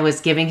I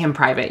was giving him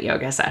private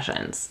yoga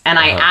sessions, and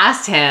I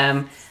asked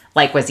him,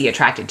 like, was he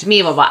attracted to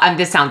me? Blah, blah.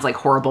 This sounds like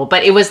horrible,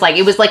 but it was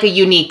like a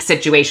unique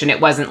situation. It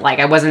wasn't like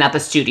I wasn't at the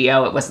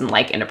studio. It wasn't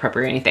like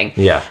inappropriate or anything.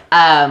 Yeah.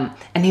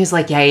 And he was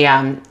like,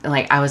 yeah.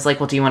 Like, I was like,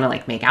 well, do you want to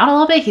like make out a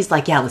little bit? He's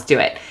like, yeah, let's do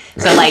it.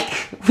 So like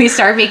we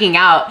started making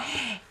out,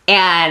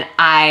 and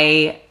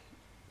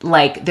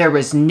there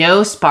was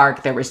no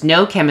spark. There was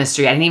no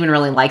chemistry. I didn't even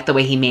really like the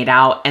way he made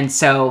out. And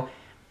so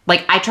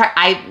like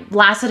I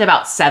lasted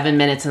about 7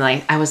 minutes, and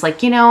I was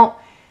like,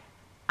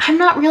 I'm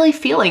not really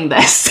feeling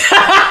this.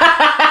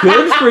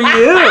 Good for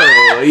you.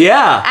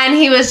 Yeah. And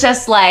he was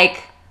just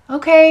like,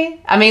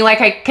 okay. I mean,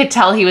 like I could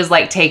tell he was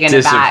like taken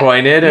aback.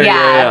 Disappointed?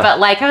 Yeah. But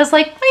like I was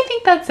like, I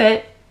think that's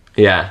it.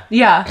 Yeah.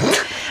 Yeah.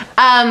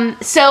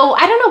 So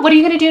I don't know. What are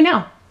you going to do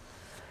now?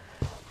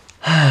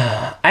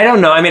 I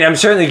don't know. I mean, I'm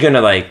certainly going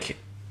to like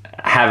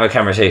have a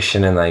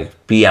conversation and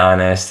like be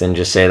honest and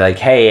just say like,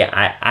 hey,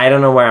 I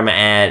don't know where I'm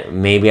at.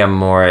 Maybe I'm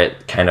more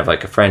at kind of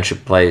like a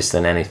friendship place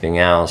than anything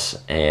else.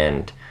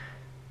 And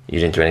you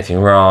didn't do anything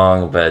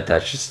wrong, but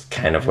that's just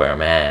kind of where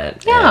I'm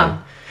at. Yeah.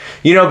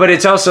 And, but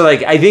it's also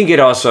like, I think it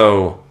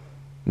also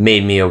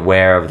made me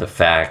aware of the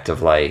fact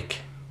of like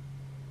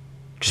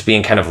just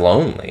being kind of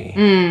lonely,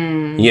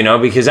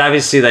 because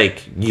obviously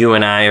like you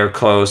and I are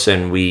close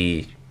and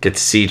we get to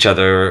see each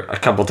other a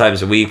couple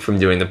times a week from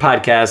doing the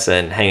podcast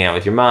and hanging out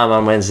with your mom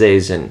on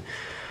Wednesdays. And,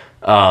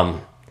 but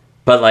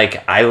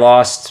like I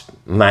lost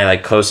my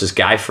like closest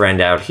guy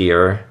friend out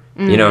here,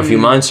 a few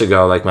months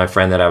ago, like my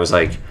friend that I was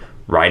like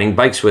riding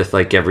bikes with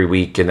like every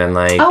week, and then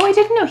like I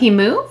didn't know he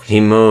moved.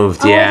 Yeah.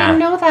 I didn't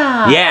know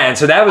that. Yeah, and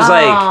so that was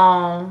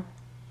like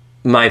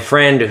my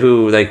friend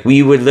who like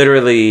we would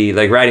literally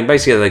like riding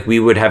bikes together, like we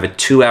would have a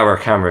 2-hour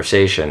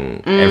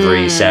conversation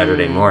every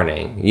Saturday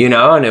morning,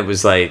 and it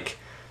was like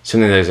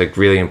something that was like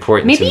really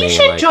important to me. Maybe you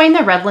should join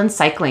the Redlands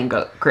cycling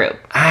group.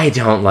 I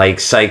don't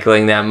like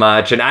cycling that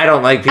much, and I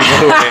don't like people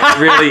who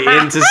are really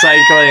into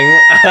cycling.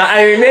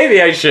 I mean,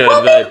 maybe I should.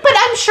 Well, but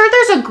I'm sure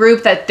there's a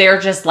group that they're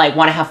just like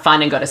want to have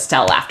fun and go to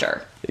Stell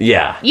after.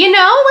 Yeah.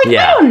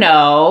 I don't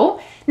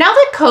know. Now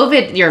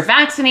that you're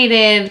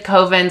vaccinated,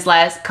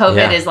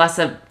 COVID is less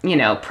of,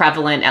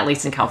 prevalent, at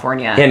least in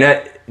California.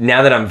 Yeah,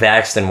 now that I'm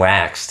vaxxed and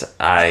waxed,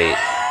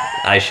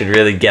 I should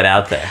really get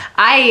out there.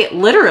 I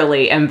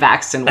literally am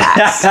vaxxed and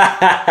waxed.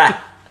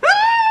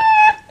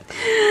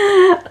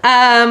 Well,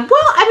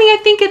 I mean,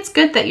 I think it's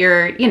good that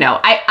you're,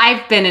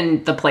 I've been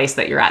in the place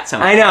that you're at so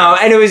much. I know.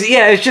 And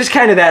it's just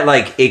kind of that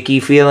like icky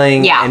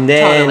feeling. Yeah, and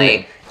then,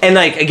 totally. And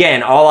like,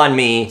 again, all on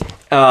me.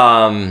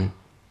 But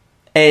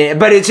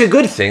it's a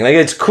good thing. Like,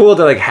 it's cool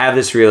to like have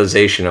this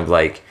realization of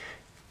like,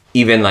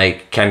 even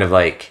like kind of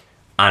like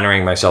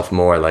honoring myself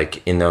more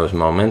like in those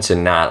moments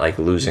and not like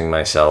losing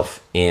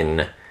myself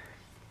in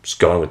just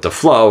going with the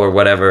flow or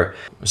whatever.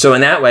 So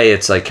in that way,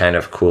 it's like kind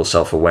of cool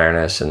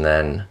self-awareness, and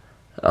then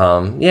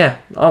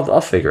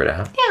I'll figure it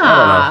out.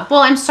 Yeah.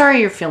 Well, I'm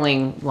sorry you're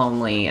feeling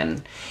lonely,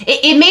 and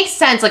it makes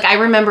sense. Like, I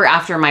remember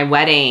after my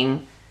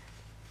wedding,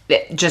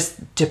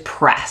 just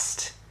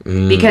depressed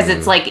because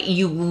it's like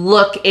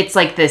it's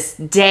like this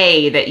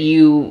day that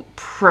you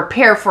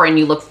prepare for and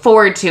you look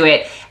forward to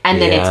it,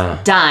 and then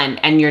it's done,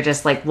 and you're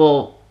just like,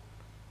 well,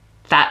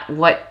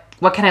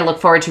 what can I look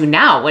forward to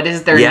now? What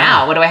is there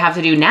now? What do I have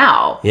to do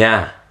now?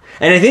 Yeah.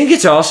 And I think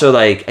it's also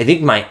like, I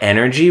think my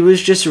energy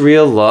was just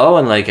real low,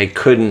 and like I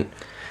couldn't,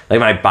 like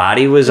my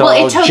body was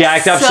all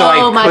jacked up. So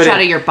I much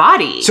out of your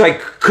body. So I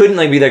couldn't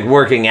like be like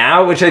working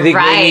out, which I think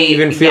made me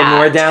even feel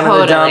more down in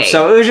the dumps.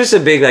 So it was just a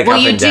big like up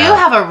and down. Well, you do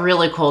have a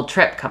really cool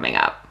trip coming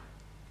up.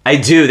 I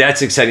do.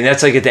 That's exciting.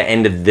 That's like at the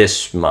end of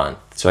this month.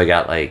 So I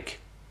got like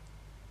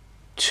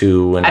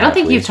 2.5 I don't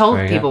think you've weeks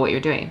told people what you're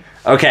doing.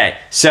 Okay.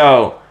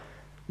 So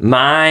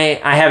I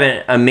have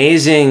an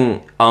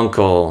amazing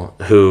uncle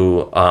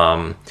who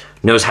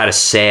knows how to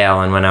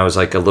sail, and when I was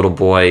like a little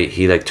boy,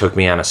 he like took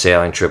me on a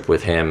sailing trip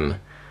with him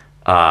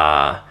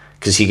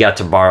because he got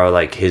to borrow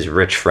like his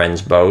rich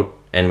friend's boat,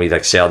 and we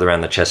like sailed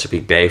around the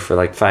Chesapeake Bay for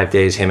like 5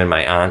 days, him and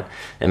my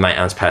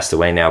aunt's passed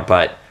away now,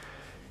 but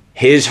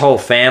his whole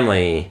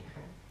family,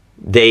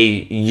 they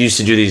used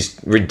to do these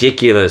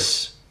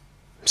ridiculous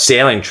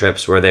sailing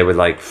trips where they would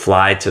like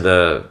fly to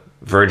the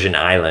Virgin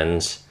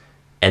Islands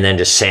and then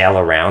just sail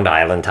around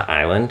island to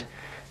island.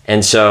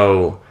 And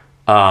so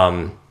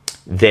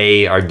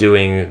they are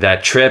doing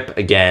that trip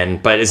again,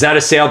 but it's not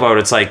a sailboat.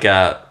 It's like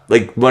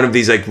one of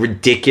these like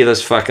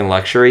ridiculous fucking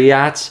luxury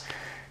yachts.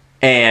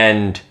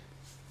 And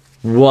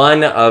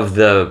one of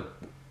the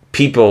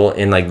people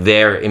in like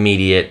their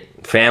immediate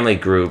family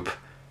group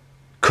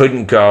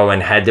couldn't go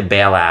and had to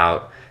bail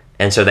out.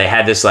 And so they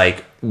had this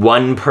like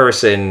one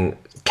person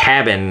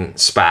cabin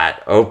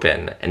spot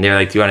open, and they're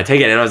like, do you want to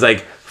take it? And I was like,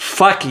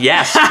 fuck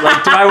yes.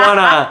 Like, do I want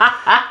to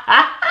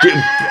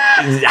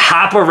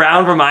hop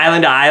around from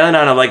island to island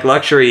on a like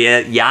luxury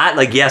yacht?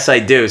 Like, yes, I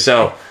do.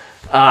 So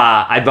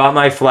I bought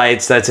my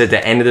flights. That's at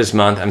the end of this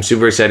month. I'm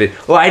super excited.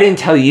 Oh, I didn't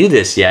tell you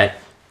this yet.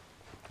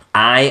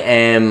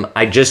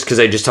 Because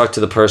I just talked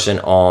to the person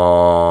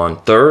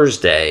on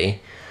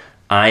Thursday,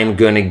 I'm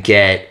going to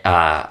get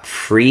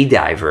free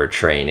diver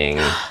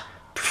training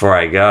before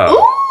I go.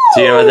 Ooh.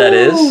 Do you know what that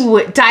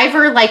is?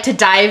 Diver, like to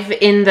dive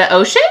in the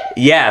ocean?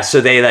 Yeah, so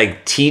they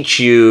like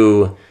teach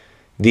you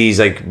these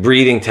like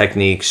breathing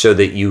techniques so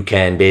that you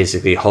can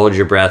basically hold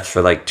your breath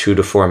for like 2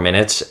 to 4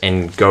 minutes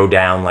and go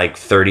down like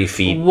 30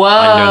 feet under the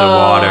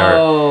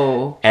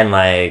water. And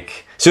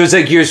like, so it's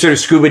like you're sort of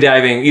scuba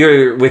diving,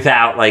 you're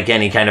without like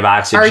any kind of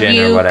oxygen or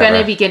whatever. Are you going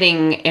to be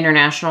getting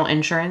international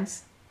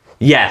insurance?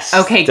 Yes.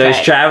 Okay, There's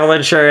good. travel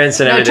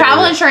insurance and everything. No,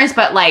 travel insurance,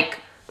 but like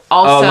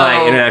also... Oh,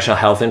 my international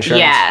health insurance?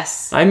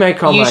 Yes. I might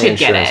call you my should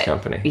insurance get it.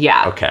 company.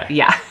 Yeah. Okay.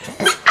 Yeah.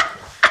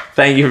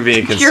 Thank you for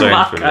being concerned You're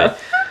welcome. for me.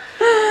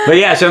 But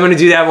yeah, so I'm going to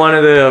do that one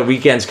of the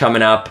weekends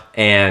coming up.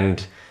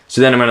 And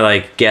so then I'm going to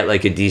like get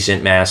like a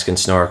decent mask and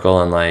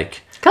snorkel and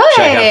like Good.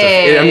 check out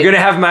I'm going to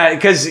have my,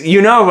 because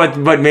you know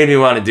what made me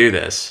want to do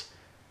this.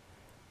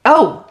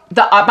 Oh,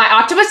 my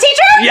octopus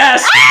teacher?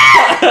 Yes.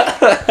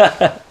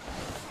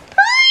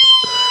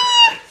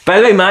 By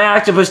the way, my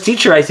octopus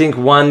teacher, I think,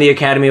 won the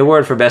Academy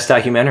Award for Best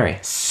Documentary.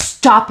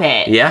 Stop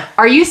it. Yeah.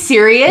 Are you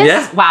serious?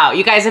 Yeah. Wow.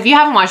 You guys, if you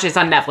haven't watched it, it's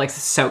on Netflix.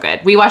 It's so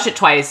good. We watched it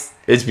twice.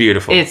 It's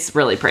beautiful. It's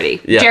really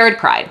pretty. Yeah. Jared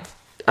cried.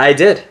 I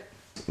did.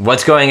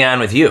 What's going on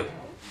with you?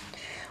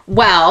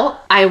 Well,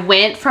 I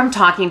went from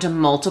talking to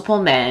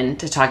multiple men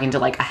to talking to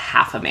like a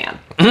half a man.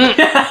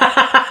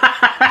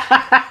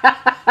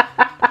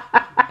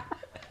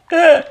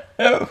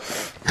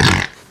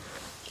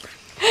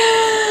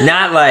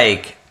 Not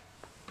like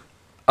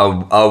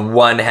a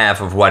one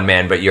half of one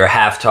man, but you're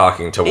half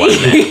talking to one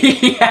man.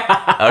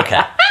 Yeah.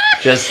 Okay.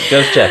 Just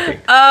checking.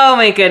 Oh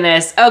my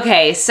goodness.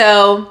 Okay,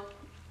 so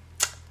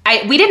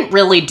we didn't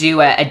really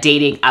do a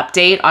dating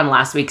update on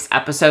last week's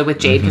episode with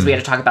Jade because we had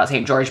to talk about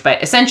St. George,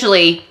 but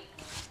essentially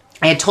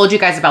I had told you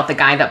guys about the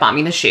guy that bought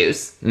me the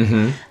shoes.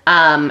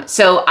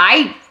 So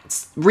I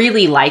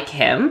really like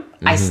him.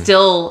 I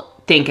still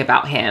think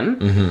about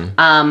him.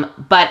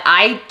 But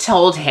I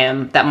told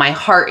him that my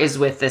heart is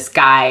with this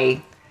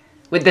guy,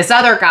 with this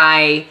other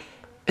guy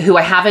who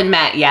I haven't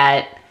met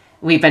yet.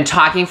 We've been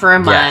talking for a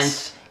month.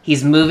 Yes.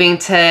 He's moving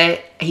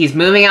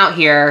out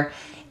here.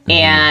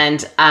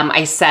 And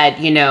I said,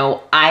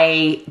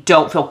 I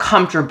don't feel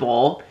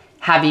comfortable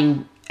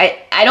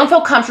I don't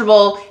feel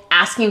comfortable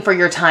asking for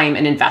your time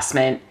and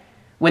investment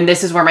when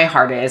this is where my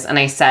heart is. And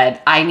I said,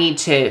 I need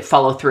to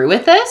follow through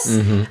with this.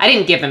 I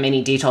didn't give him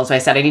any details, but I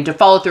said, I need to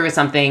follow through with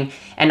something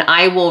and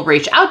I will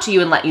reach out to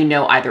you and let you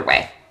know either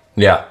way.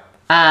 Yeah.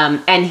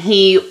 And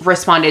he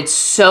responded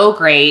so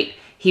great.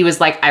 He was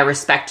like, I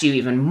respect you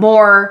even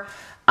more.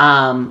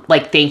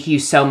 Like, thank you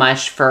so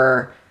much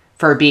for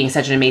being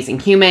such an amazing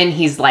human.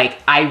 He's like,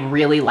 I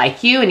really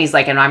like you. And he's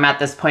like, and I'm at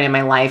this point in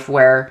my life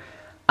where,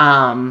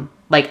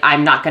 like,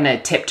 I'm not going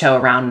to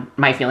tiptoe around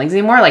my feelings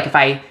anymore. Like, if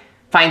I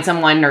find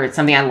someone or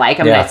something I like,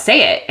 I'm going to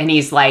say it. And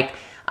he's like,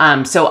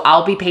 so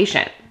I'll be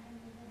patient.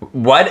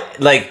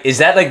 What, like, is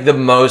that like the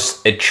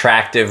most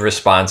attractive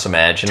response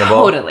imaginable?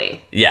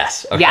 Totally.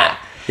 Yes. Okay. Yeah.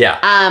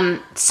 Yeah.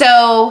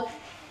 So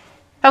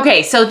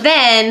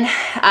then,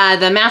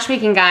 the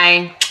matchmaking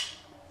guy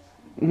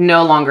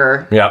no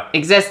longer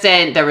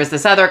existent. There was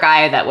this other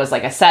guy that was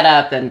like a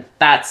setup, and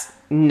that's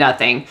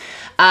nothing.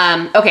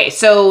 Okay,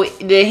 so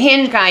the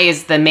Hinge guy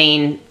is the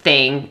main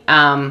thing.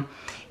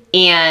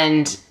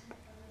 And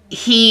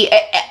he,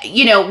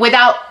 you know,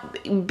 without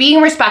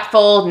being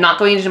respectful, not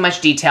going into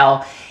much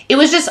detail, it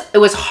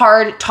was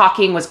hard.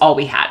 Talking was all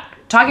we had.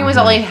 Talking was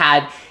all we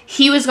had.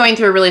 He was going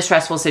through a really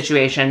stressful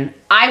situation.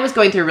 I was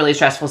going through a really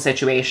stressful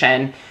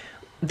situation.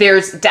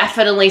 There's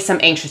definitely some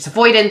anxious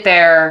avoidant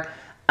there.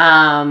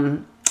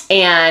 And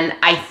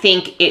I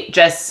think it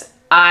just,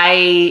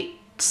 I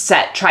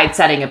tried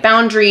setting a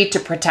boundary to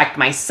protect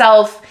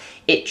myself.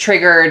 It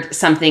triggered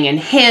something in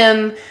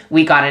him.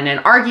 We got in an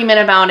argument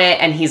about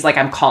it, and he's like,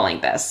 I'm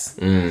calling this.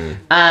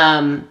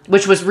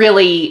 Which was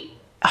really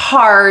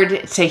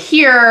hard to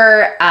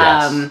hear.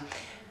 Yes.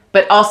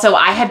 But also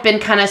I had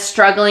been kind of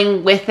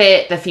struggling with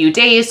it the few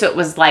days. So it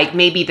was like,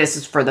 maybe this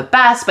is for the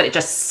best, but it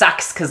just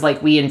sucks because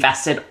like we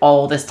invested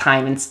all this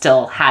time and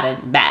still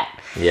hadn't met.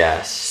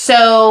 Yes.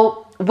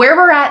 So where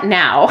we're at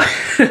now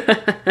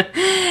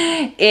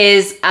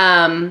is,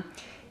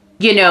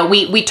 you know,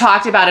 we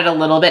talked about it a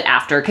little bit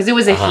after because it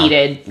was a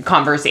heated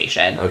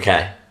conversation.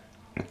 Okay.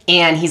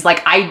 And he's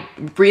like, I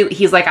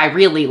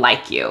really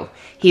like you.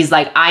 He's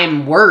like,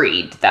 I'm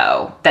worried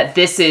though that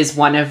this is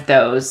one of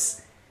those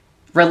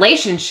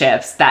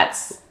relationships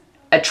that's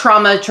a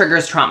trauma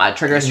triggers trauma. Yes,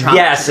 triggers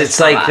it's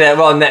trauma. like that.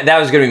 Well, that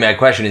was going to be my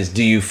question is,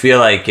 do you feel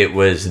like it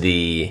was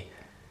the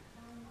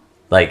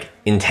like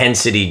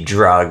intensity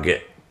drug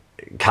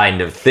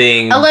kind of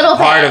thing? A little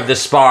part bit. Of the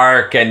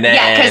spark, and then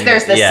yeah, because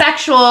there's the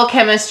sexual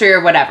chemistry or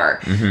whatever.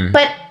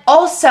 But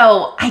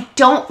also, I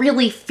don't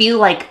really feel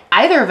like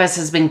either of us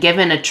has been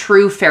given a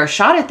true fair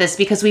shot at this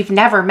because we've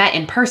never met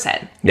in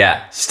person.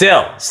 Yeah,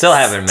 still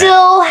haven't met.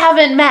 Still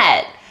haven't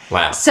met.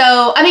 Wow.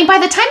 So, I mean, by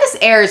the time this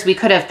airs, we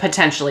could have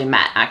potentially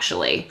met,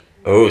 actually.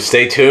 Oh,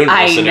 stay tuned,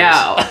 listeners.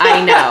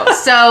 I know.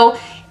 So,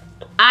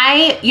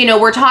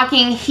 we're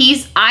talking,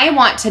 I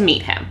want to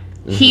meet him.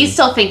 He's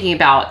still thinking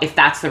about if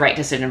that's the right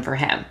decision for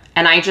him.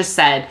 And I just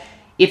said,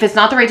 if it's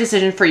not the right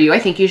decision for you, I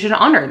think you should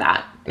honor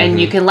that. And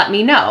you can let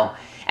me know.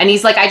 And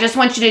he's like, I just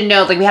want you to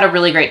know, like, we had a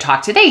really great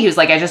talk today. He was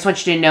like, I just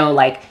want you to know,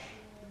 like,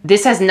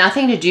 this has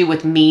nothing to do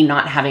with me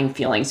not having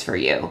feelings for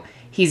you.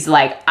 He's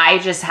like,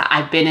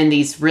 I've been in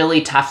these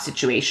really tough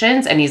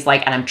situations. And he's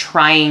like, and I'm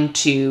trying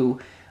to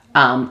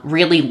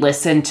really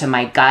listen to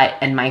my gut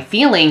and my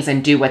feelings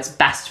and do what's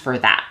best for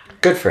that.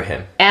 Good for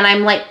him. And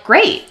I'm like,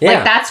 great. Yeah.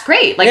 Like, that's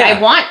great. Like, I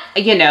want,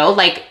 am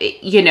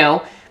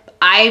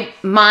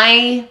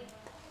I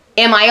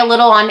a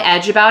little on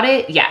edge about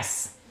it?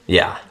 Yes.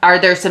 Yeah. Are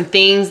there some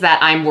things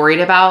that I'm worried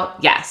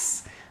about?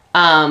 Yes.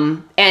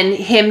 And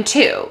him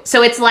too.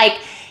 So it's like,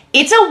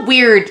 it's a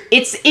weird,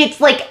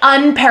 it's like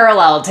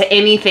unparalleled to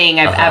anything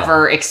I've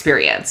ever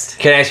experienced.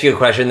 Can I ask you a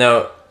question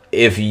though?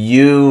 If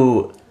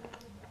you,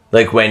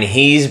 like when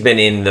he's been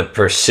in the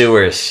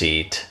pursuer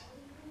seat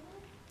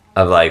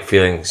of like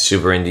feeling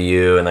super into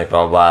you and like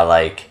blah, blah, blah,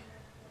 like,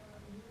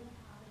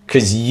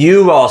 cause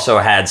you also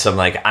had some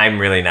like, I'm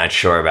really not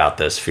sure about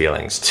this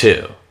feelings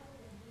too.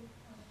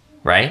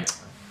 Right?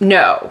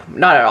 No,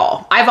 not at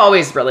all. I've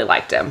always really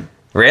liked him.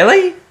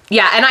 Really?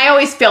 Yeah, and I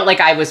always felt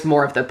like I was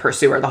more of the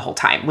pursuer the whole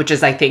time, which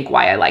is, I think,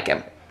 why I like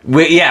him.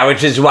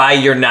 Which is why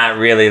you're not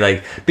really,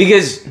 like...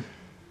 Because,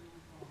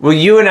 well,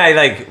 you and I,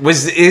 like...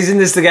 Isn't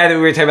this the guy that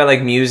we were talking about,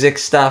 like, music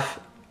stuff?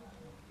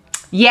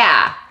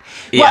 Yeah.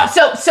 Well,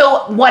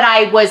 so what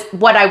I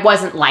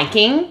wasn't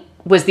liking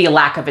was the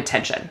lack of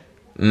attention.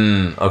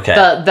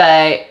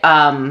 Okay.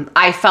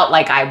 I felt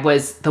like I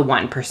was the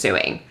one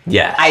pursuing.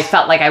 Yes. I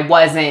felt like it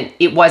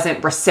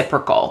wasn't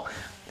reciprocal.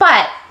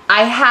 But...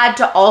 I had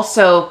to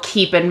also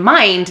keep in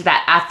mind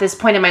that at this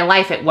point in my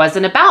life, it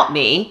wasn't about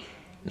me.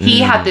 He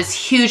had this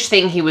huge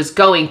thing he was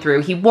going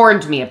through. He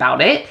warned me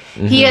about it.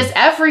 He has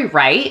every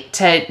right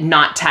to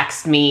not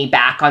text me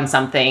back on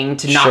something,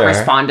 to not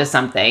respond to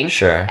something.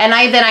 Sure. And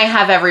I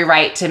have every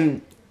right to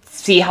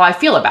see how I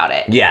feel about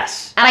it.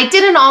 Yes. And I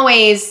didn't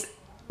always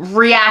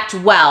react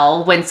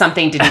well when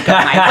something didn't go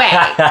my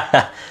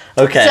way.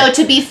 Okay. So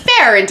to be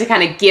fair and to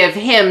kind of give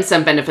him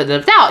some benefit of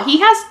the doubt,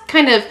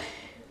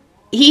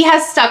 he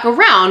has stuck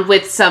around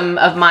with some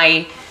of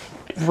my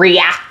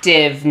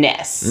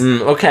reactiveness.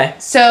 Okay.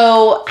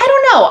 So I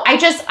don't know.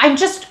 I'm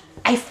just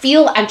I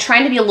feel I'm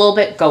trying to be a little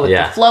bit go with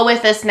the flow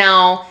with this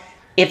now.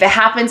 If it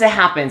happens, it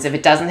happens. If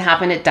it doesn't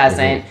happen, it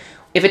doesn't.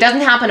 If it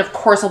doesn't happen, of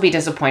course I'll be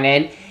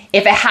disappointed.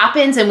 If it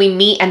happens and we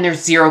meet and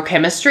there's zero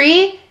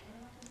chemistry,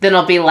 then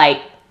I'll be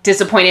like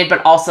disappointed,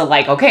 but also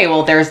like, okay,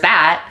 well, there's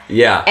that.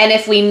 Yeah. And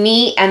if we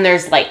meet and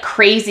there's like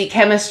crazy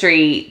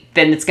chemistry,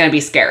 then it's going to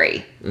be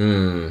scary.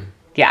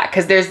 Yeah,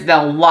 because there's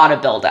a lot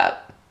of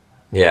buildup.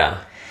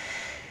 Yeah.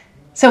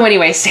 So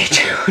anyway, stay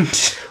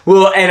tuned.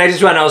 Well, and I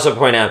just want to also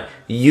point out,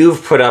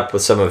 you've put up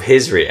with some of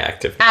his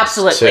reactiveness.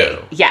 Absolutely.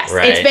 Too, yes.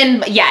 right?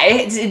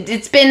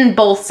 It's been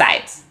both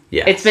sides.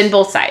 Yes. It's been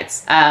both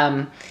sides.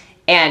 And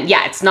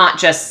yeah, it's not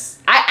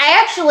just,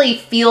 I actually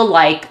feel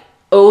like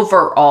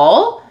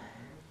overall,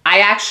 I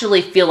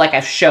actually feel like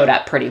I've showed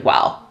up pretty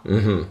well.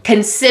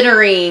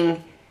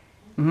 Considering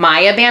my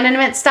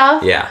abandonment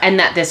stuff. Yeah. And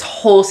that this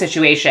whole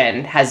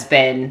situation has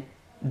been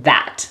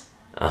that.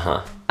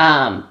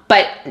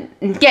 But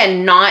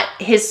again, not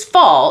his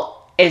fault.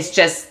 It's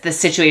just the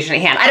situation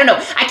at hand. I don't know.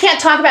 I can't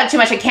talk about it too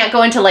much. I can't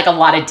go into like a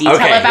lot of detail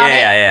about it.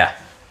 Yeah.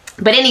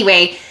 But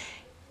anyway,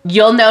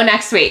 you'll know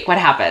next week what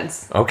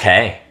happens.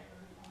 Okay.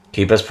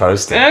 Keep us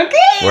posted. Okay.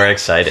 We're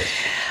excited.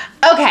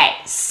 Okay,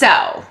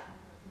 so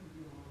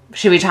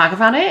should we talk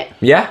about it?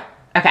 Yeah.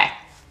 Okay.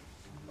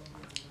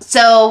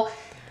 So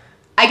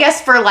I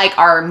guess for like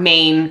our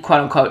main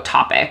quote unquote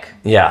topic.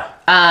 Yeah.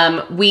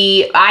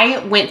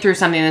 I went through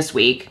something this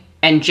week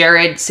and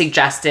Jared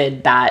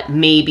suggested that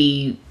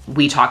maybe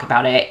we talk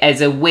about it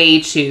as a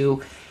way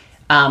to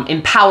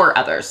empower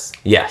others.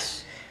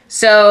 Yes.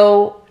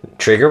 So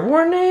trigger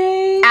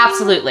warning?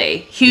 Absolutely.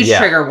 Huge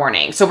trigger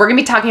warning. So we're going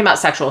to be talking about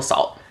sexual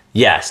assault.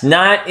 Yes.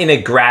 Not in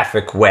a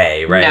graphic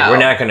way, right? No. We're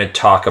not going to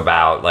talk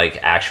about like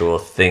actual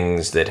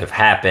things that have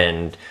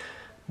happened.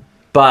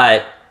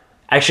 But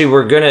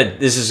actually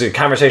this is a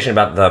conversation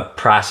about the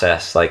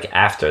process like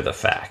after the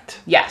fact.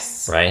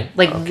 Yes. Right?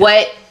 Like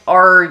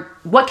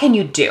what can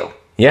you do?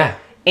 Yeah.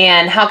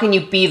 And how can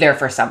you be there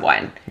for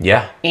someone?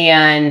 Yeah.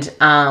 And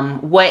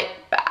what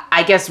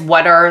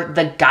are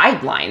the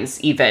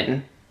guidelines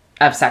even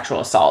of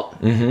sexual assault?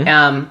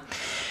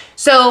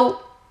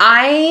 So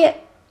I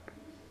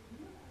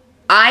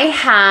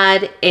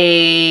had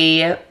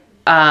a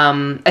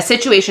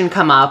situation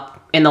come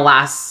up in the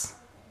last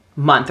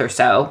month or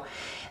so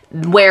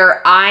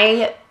where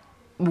I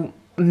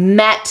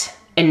met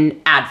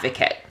an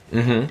advocate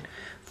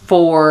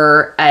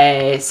for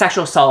a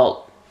sexual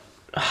assault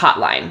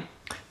hotline.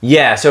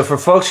 Yeah, so for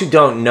folks who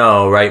don't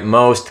know, right,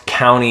 most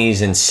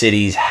counties and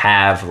cities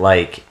have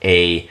like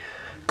a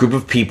group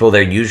of people.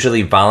 They're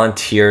usually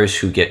volunteers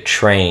who get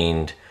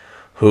trained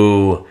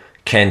who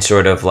can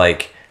sort of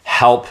like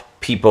help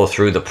people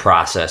through the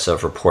process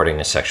of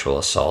reporting a sexual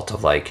assault,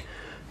 of like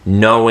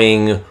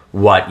knowing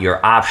what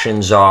your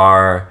options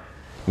are.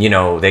 You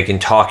know, they can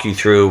talk you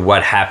through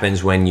what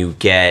happens when you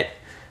get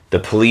the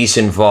police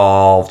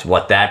involved,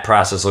 what that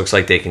process looks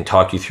like. They can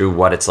talk you through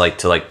what it's like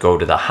to like go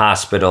to the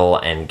hospital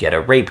and get a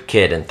rape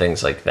kit and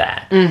things like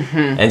that.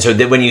 And so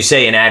when you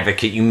say an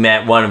advocate, you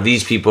met one of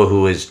these people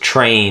who is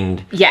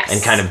trained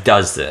and kind of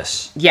does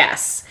this.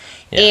 Yes.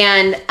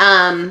 Yeah.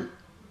 And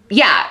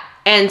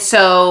and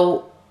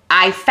so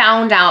I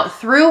found out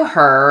through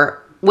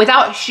her,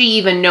 without she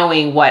even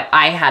knowing what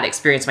I had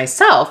experienced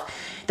myself,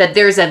 that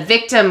there's a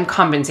victim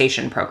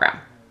compensation program.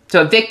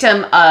 So a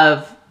victim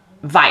of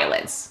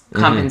violence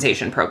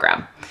compensation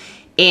program.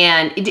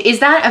 And is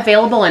that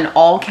available in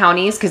all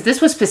counties? Because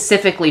this was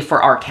specifically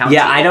for our county.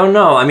 Yeah, I don't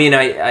know. I mean,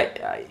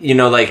 I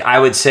like I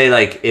would say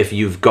like if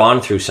you've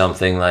gone through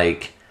something,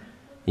 like,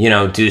 you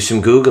know, do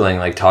some Googling,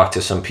 like talk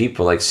to some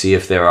people, like see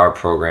if there are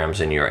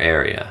programs in your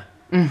area.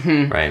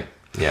 Right?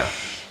 Yeah.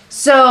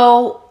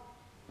 So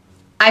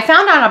I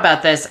found out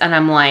about this and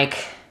I'm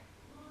like,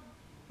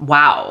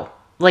 wow,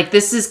 like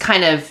this is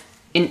kind of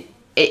an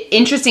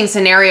interesting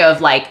scenario of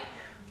like,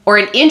 or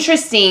an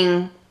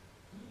interesting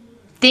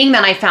thing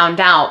that I found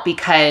out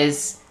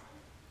because,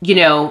 you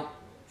know,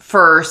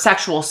 for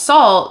sexual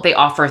assault, they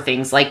offer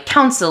things like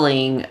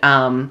counseling,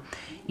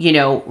 you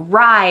know,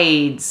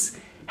 rides,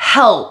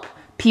 help,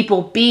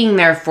 people being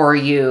there for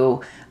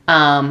you,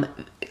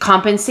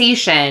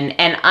 compensation.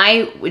 And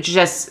I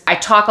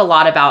talk a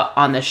lot about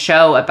on the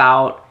show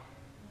about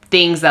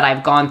things that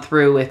I've gone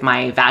through with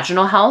my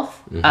vaginal health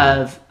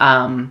of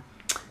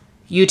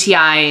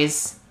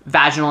UTIs,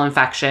 vaginal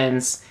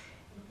infections.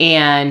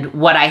 And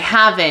what I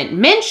haven't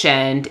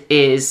mentioned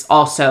is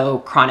also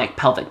chronic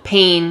pelvic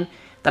pain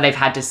that I've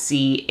had to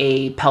see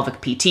a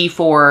pelvic PT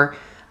for.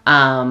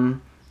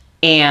 And,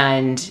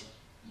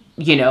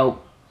 you know,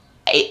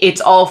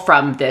 it's all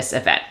from this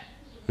event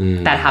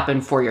that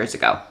happened 4 years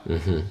ago.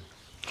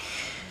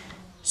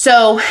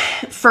 So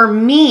for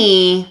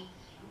me,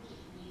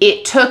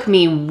 it took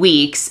me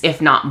weeks,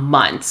 if not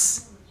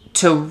months,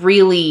 to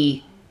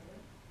really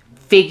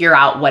figure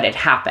out what had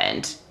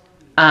happened.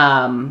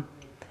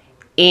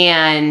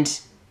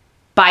 And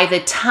by the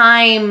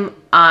time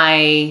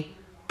I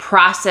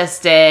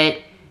processed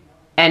it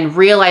and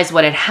realized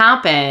what had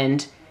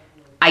happened,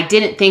 I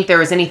didn't think there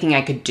was anything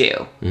I could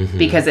do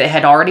because it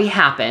had already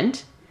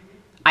happened.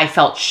 I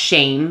felt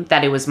shame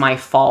that it was my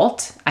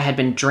fault. I had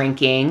been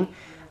drinking.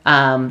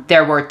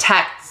 There were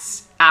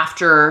texts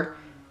after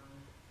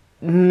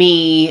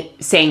me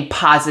saying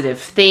positive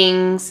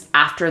things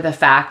after the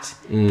fact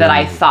that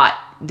I thought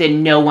that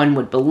no one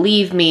would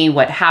believe me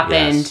what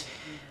happened.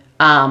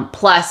 Yes.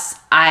 Plus,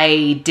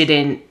 I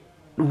didn't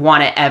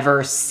want to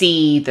ever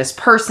see this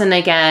person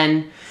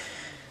again.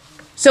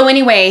 So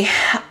anyway,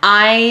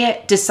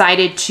 I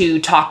decided to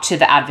talk to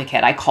the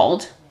advocate. I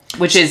called,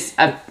 which is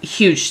a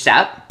huge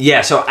step.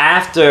 Yeah, so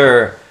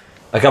after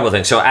a couple of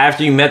things. So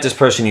after you met this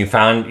person, you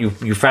found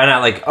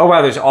out like, oh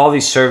wow, there's all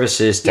these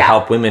services to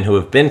help women who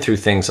have been through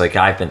things like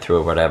I've been through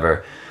or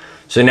whatever.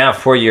 So now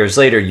 4 years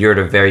later, you're at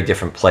a very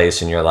different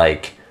place and you're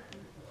like,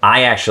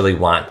 I actually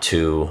want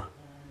to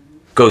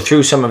go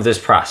through some of this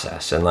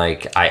process. And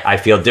like, I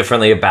feel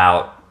differently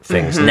about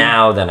things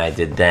now than I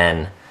did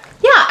then.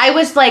 Yeah, I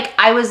was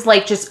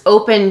like just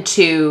open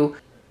to,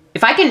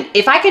 if I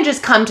can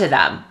just come to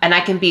them and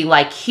I can be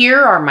like, here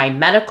are my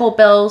medical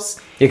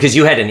bills. Yeah, because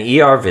you had an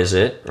ER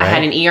visit, right? I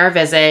had an ER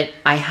visit.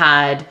 I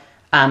had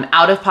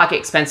out-of-pocket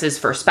expenses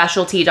for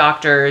specialty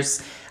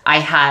doctors. I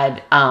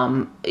had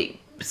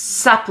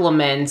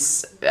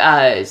supplements,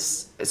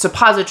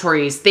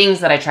 suppositories, things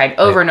that I tried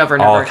over and over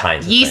and all over.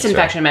 Kinds of yeast things,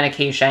 infection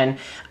medication,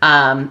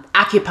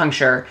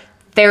 acupuncture,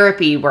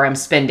 therapy where I'm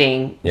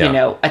spending,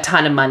 a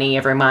ton of money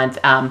every month.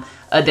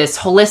 This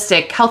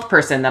holistic health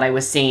person that I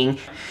was seeing.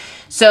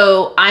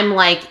 So I'm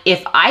like,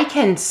 if I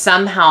can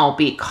somehow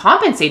be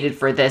compensated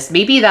for this,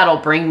 maybe that'll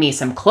bring me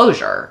some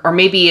closure, or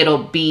maybe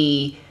it'll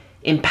be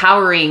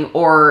empowering,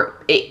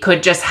 or it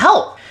could just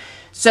help.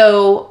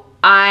 So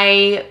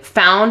I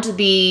found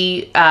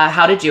the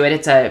how to do it.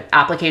 It's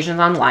applications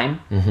online,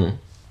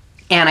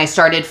 and I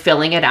started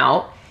filling it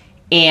out.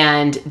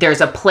 And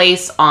there's a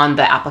place on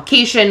the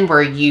application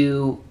where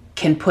you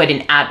can put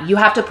you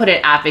have to put an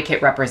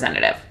advocate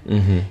representative.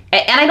 And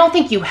I don't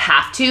think you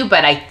have to,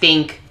 but I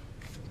think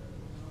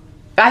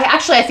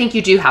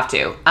you do have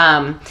to.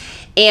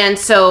 And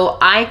so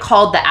I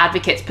called the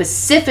advocate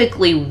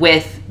specifically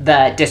with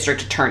the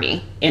district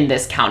attorney in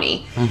this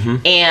county.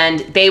 And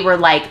they were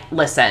like,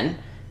 listen,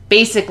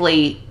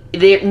 basically,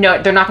 they're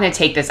not going to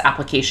take this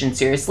application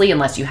seriously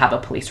unless you have a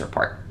police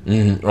report.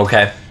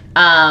 Okay.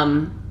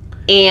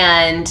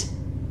 And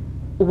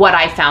what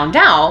I found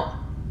out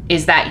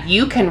is that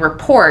you can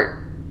report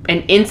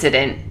an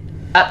incident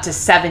up to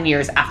 7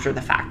 years after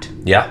the fact.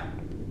 Yeah.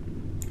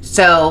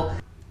 So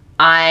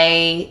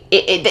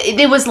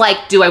it was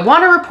like, do I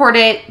want to report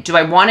it? Do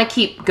I want to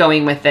keep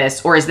going with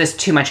this? Or is this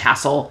too much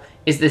hassle?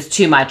 Is this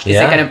too much? Is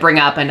it going to bring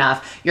up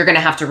enough? You're going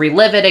to have to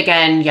relive it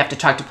again. You have to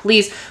talk to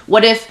police.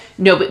 What if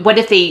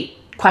they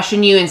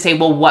question you and say,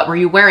 well, what were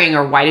you wearing?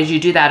 Or why did you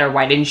do that? Or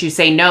why didn't you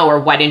say no? Or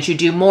why didn't you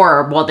do more?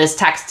 Or, well, this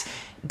text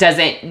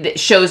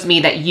shows me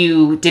that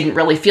you didn't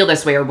really feel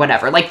this way or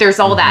whatever. Like there's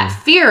all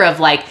that fear of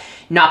like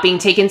not being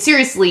taken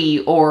seriously,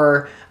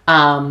 or,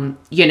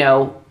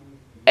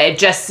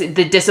 just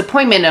the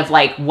disappointment of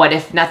like, what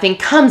if nothing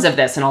comes of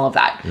this and all of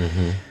that.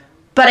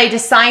 But I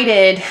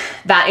decided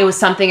that it was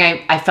something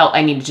I felt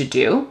I needed to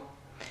do.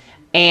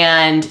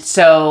 And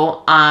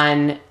so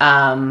on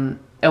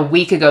a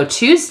week ago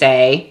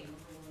Tuesday,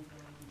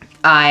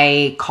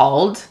 I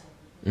called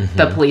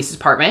the police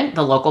department,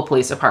 the local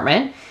police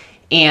department,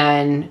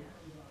 and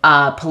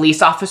a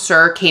police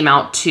officer came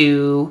out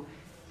to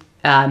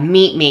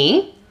meet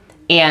me,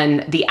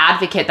 and the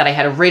advocate that I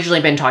had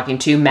originally been talking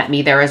to met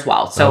me there as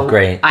well. So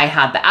great. I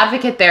had the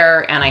advocate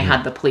there, and I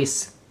had the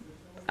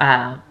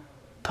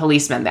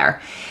policeman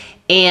there,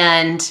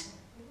 and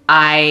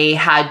I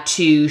had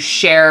to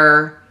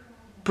share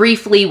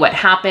briefly what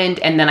happened,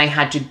 and then I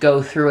had to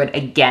go through it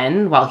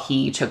again while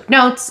he took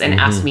notes and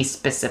asked me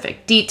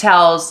specific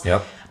details.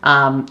 Yep.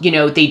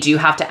 They do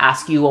have to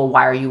ask you, well,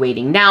 why are you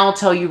waiting now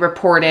till you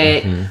report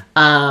it?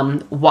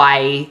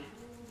 Why,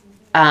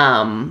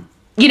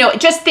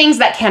 just things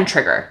that can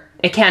trigger.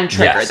 It can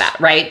trigger that,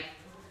 right?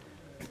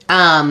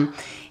 And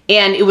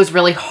it was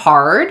really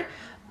hard,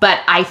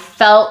 but I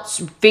felt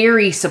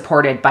very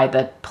supported by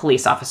the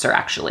police officer,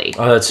 actually.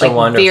 Oh, that's so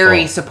wonderful.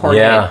 Very supported.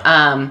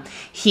 Yeah.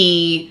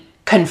 He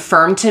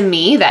confirmed to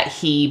me that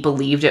he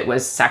believed it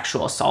was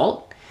sexual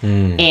assault.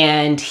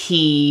 And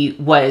he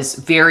was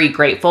very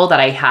grateful that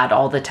I had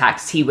all the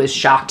texts. He was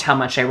shocked how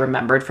much I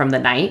remembered from the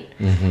night.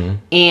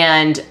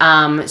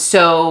 And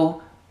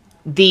so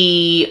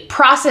the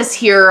process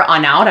here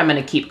on out, I'm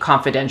going to keep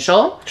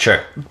confidential.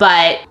 Sure.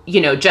 But,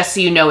 just so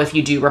you know, if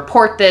you do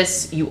report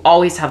this, you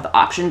always have the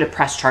option to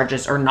press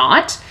charges or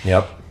not.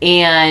 Yep.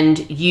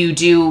 And you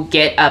do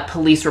get a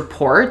police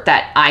report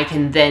that I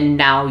can then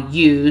now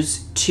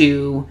use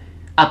to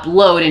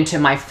upload into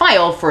my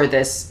file for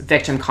this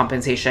victim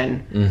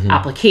compensation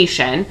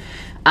application.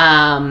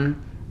 And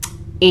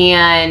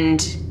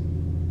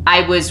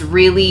I was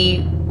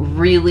really,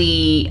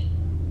 really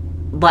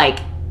like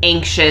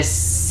anxious,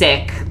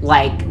 sick,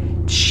 like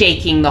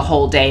shaking the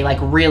whole day, like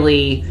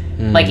really,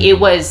 like it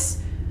was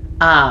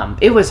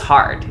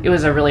hard. It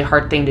was a really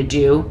hard thing to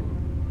do.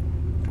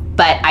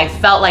 But I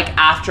felt like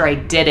after I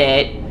did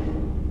it,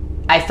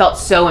 I felt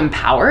so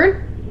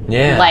empowered.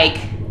 Yeah. Like,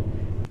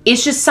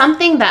 it's just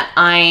something that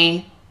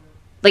I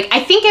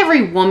think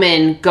every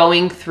woman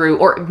going through,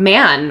 or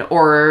man,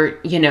 or,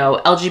 you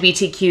know,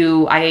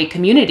 LGBTQIA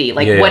community,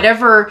 like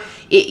whatever,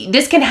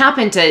 this can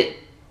happen to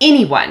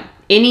anyone,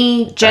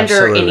 any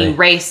gender, Absolutely. any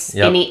race,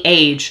 any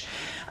age.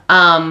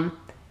 And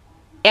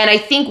I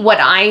think what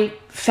I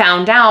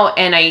found out,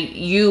 and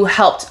you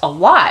helped a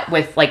lot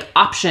with like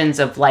options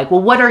of like,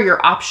 well, what are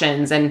your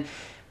options? And,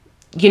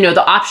 you know,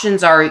 the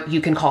options are,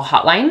 you can call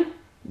hotline,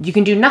 you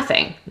can do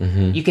nothing.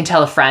 You can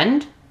tell a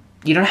friend.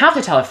 You don't have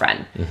to tell a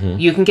friend.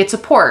 You can get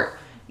support.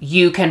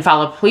 You can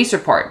file a police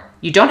report.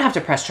 You don't have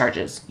to press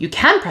charges. You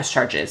can press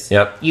charges.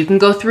 Yep. You can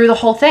go through the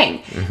whole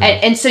thing.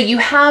 And so you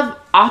have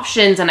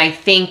options. And I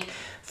think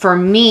for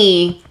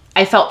me,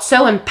 I felt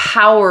so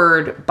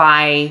empowered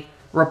by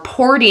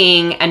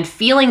reporting and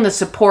feeling the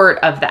support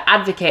of the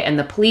advocate and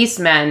the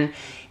policemen.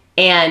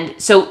 And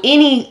so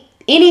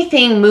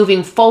anything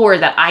moving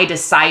forward that I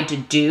decide to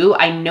do,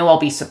 I know I'll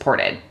be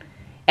supported.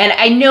 And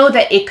I know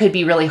that it could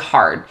be really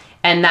hard.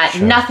 And that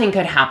nothing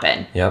could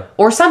happen. Yep.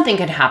 Or something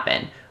could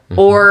happen.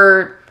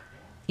 Or,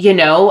 you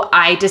know,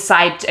 I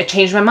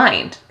change my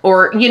mind.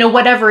 Or, you know,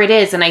 whatever it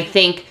is. And I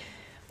think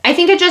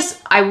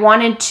I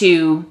wanted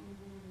to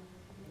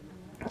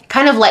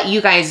kind of let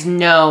you guys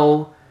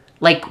know,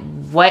 like,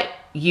 what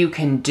you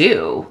can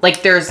do.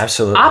 Like, there's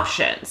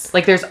options.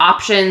 Like, there's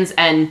options.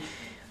 And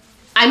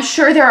I'm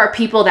sure there are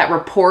people that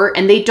report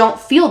and they don't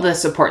feel the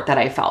support that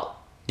I felt.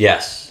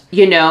 Yes.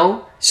 You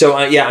know? So,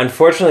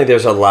 unfortunately,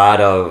 there's a lot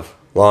of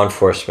law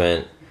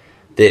enforcement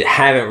that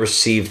haven't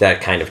received that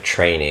kind of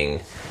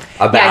training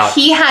about... Yeah,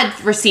 he had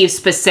received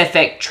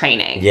specific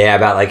training. Yeah,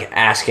 about like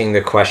asking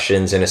the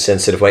questions in a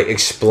sensitive way,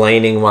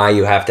 explaining why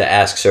you have to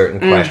ask certain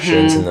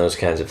questions and those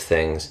kinds of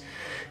things.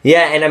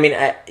 Yeah, and I mean,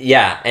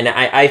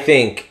 I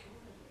think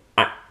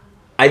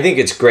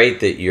it's great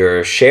that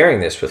you're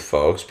sharing this with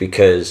folks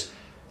because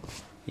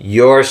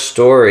your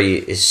story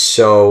is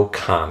so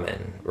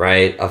common,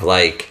 right? Of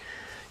like,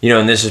 you know,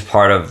 and this is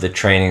part of the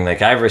training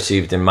like I've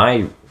received in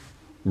my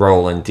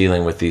role in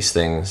dealing with these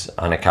things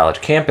on a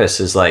college campus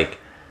is like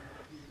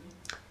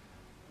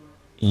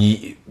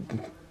a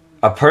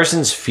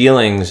person's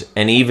feelings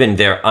and even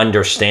their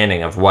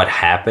understanding of what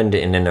happened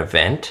in an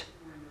event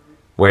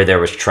where there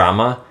was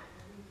trauma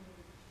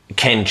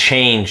can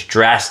change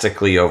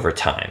drastically over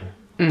time.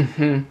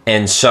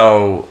 And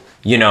so,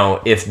 you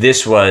know, if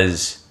this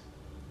was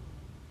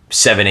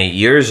 7-8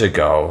 years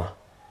ago,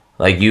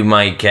 like you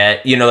might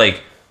get, you know,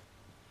 like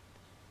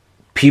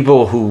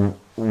people who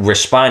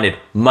responded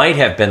might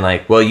have been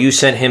like, well, you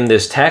sent him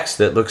this text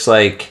that looks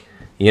like,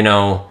 you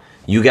know,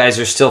 you guys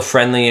are still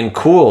friendly and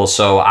cool,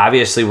 so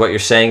obviously what you're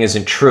saying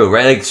isn't true,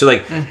 right? Like, so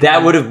like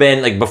that would have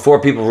been like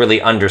before people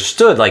really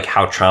understood like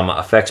how trauma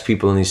affects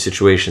people in these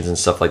situations and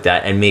stuff like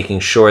that, and making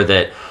sure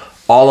that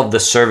all of the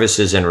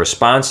services and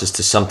responses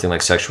to something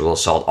like sexual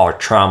assault are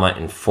trauma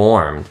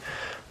informed.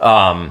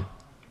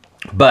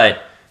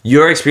 But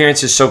your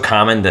experience is so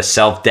common, the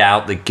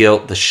self-doubt, the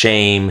guilt, the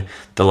shame,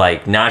 the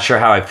like, not sure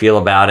how I feel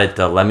about it,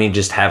 the let me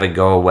just have it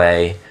go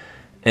away.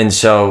 And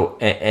so,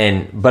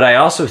 but I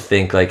also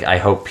think like, I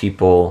hope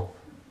people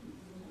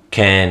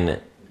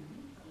can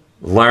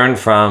learn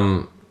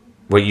from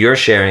what you're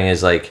sharing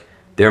is like,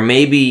 there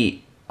may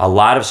be a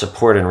lot of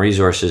support and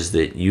resources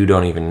that you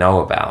don't even know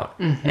about.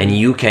 And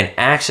you can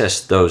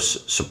access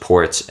those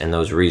supports and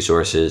those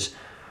resources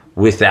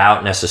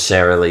without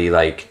necessarily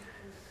like,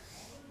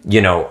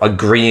 you know,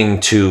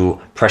 agreeing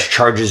to press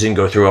charges and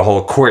go through a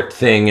whole court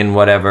thing and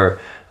whatever.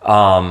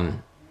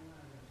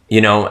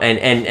 You know,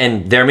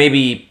 and there may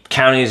be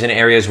counties and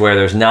areas where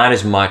there's not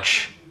as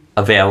much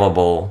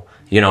available,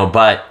 you know,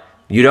 but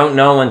you don't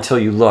know until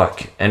you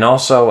look. And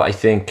also, I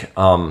think,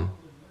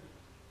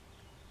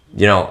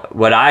 you know,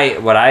 what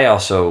I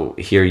also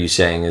hear you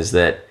saying is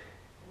that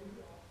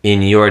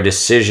in your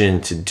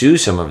decision to do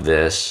some of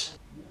this,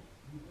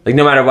 like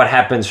no matter what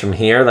happens from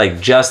here,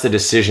 like just the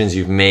decisions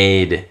you've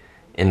made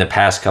in the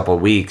past couple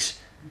of weeks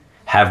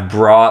have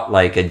brought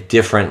like a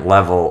different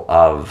level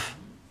of,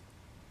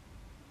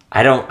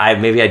 I don't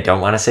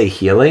want to say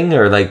healing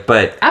or like,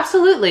 but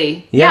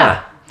absolutely.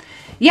 Yeah.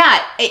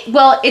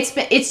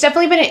 It's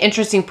definitely been an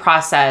interesting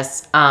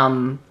process.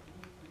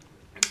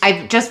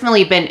 I've just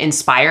really been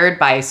inspired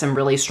by some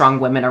really strong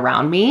women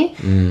around me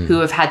who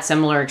have had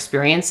similar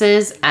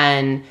experiences.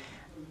 And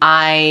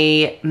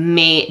I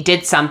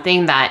did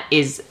something that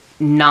is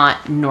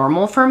not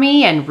normal for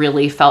me and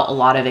really felt a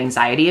lot of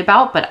anxiety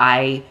about, but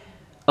I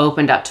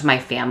opened up to my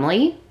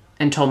family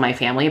and told my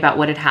family about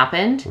what had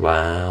happened.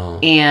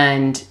 Wow.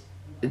 And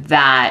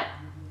that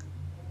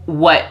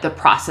what the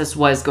process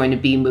was going to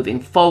be moving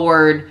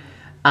forward.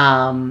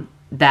 And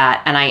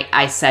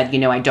I said, you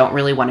know, I don't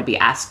really want to be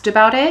asked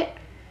about it.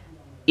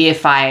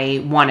 If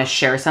I want to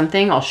share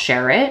something, I'll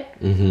share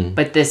it.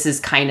 But this is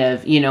kind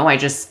of, you know, I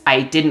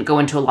didn't go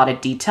into a lot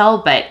of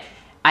detail, but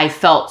I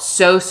felt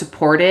so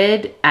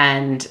supported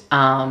and,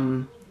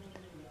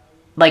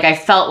 like I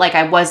felt like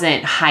I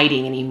wasn't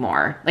hiding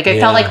anymore. Like I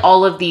felt like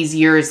all of these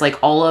years,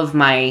 like all of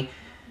my,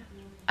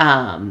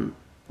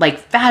 like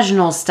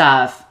vaginal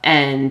stuff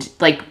and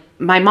like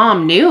my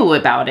mom knew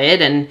about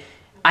it, and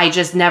I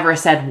just never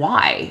said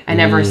why. I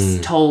never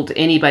told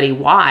anybody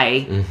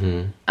why.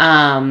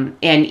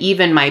 And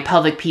even my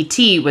pelvic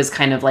PT was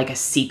kind of like a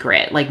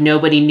secret. Like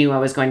nobody knew I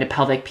was going to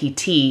pelvic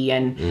PT.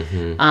 And,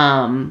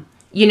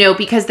 you know,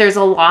 because there's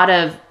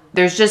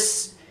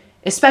just,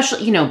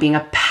 especially, you know, being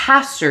a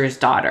pastor's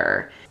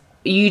daughter,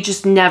 you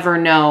just never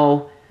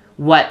know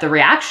what the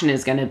reaction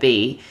is going to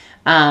be.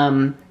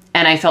 And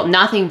I felt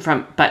nothing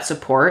but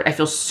support. I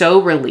feel so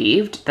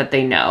relieved that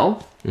they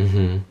know.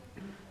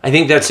 I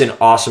think that's an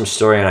awesome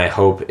story, and I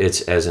hope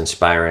it's as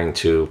inspiring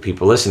to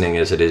people listening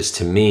as it is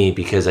to me,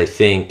 because I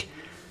think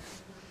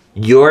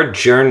your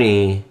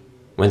journey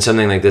when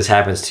something like this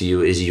happens to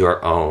you is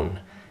your own,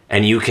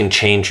 and you can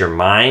change your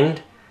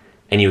mind,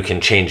 and you can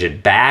change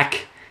it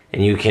back,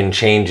 and you can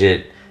change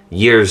it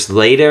years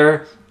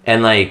later,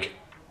 and like,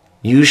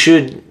 you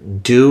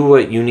should do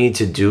what you need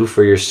to do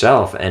for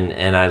yourself.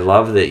 And I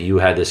love that you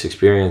had this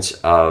experience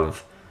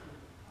of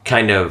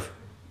kind of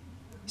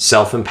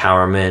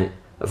self-empowerment,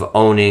 of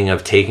owning,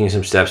 of taking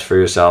some steps for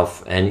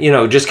yourself, and, you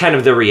know, just kind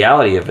of the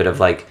reality of it,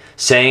 of like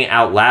saying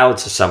out loud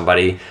to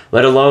somebody,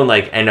 let alone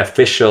like an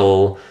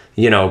official,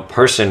 you know,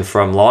 person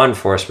from law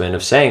enforcement,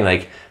 of saying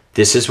like,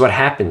 this is what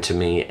happened to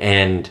me.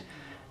 And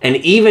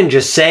even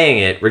just saying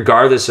it,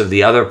 regardless of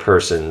the other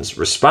person's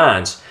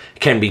response,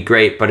 can be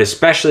great. But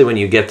especially when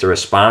you get the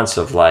response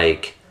of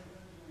like,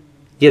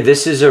 yeah,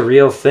 this is a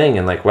real thing,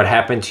 and like what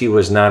happened to you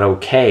was not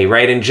okay,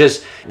 right? And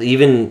just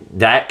even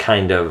that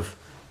kind of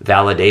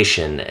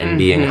validation and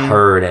being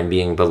heard and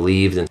being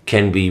believed, and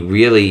can be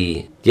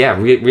really,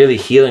 really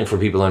healing for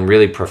people, and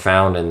really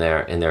profound in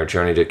their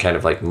journey to kind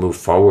of like move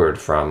forward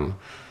from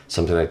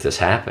something like this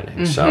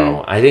happening.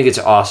 So I think it's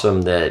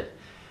awesome that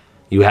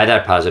you had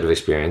that positive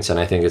experience, and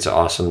I think it's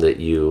awesome that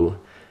you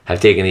have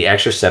taken the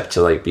extra step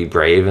to like be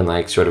brave and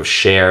like sort of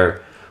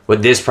share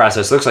what this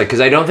process looks like,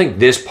 because I don't think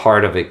this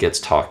part of it gets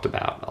talked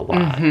about a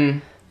lot.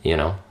 You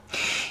know?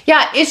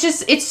 Yeah,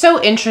 it's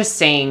so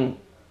interesting.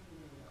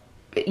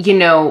 You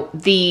know,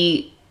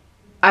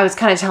 I was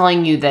kind of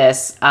telling you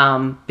this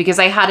because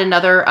I had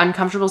another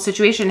uncomfortable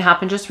situation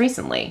happen just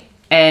recently.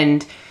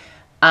 And,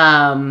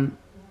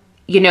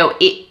 you know,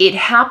 it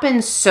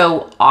happens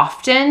so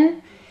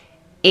often.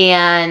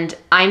 And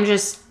I'm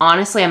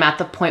at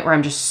the point where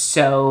I'm just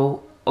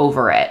so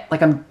over it.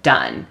 Like, I'm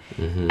done.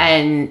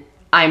 And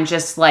I'm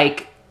just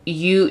like,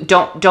 you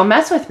don't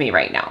mess with me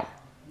right now.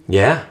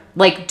 Yeah.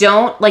 Like,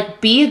 don't,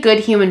 like, be a good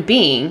human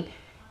being.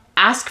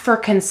 Ask for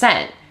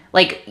consent.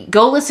 Like,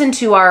 go listen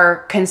to our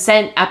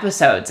consent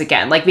episodes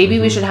again. Like, maybe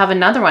we should have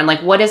another one.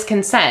 Like, what is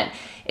consent?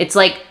 It's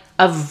like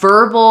a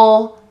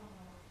verbal,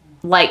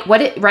 like,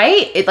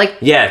 right? It like...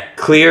 Yeah,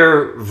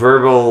 clear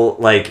verbal,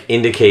 like,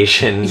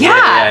 indication.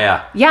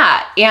 Yeah.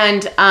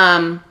 And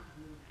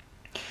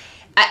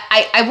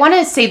I want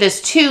to say this,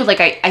 too.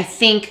 Like, I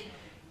think,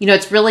 you know,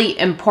 it's really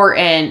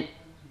important.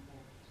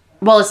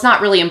 Well, it's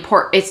not really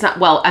important. It's not,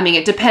 well, I mean,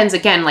 it depends,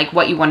 again, like,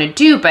 what you want to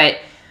do. But,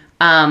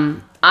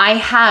 I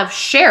have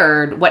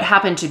shared what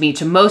happened to me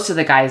to most of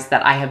the guys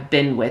that I have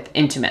been with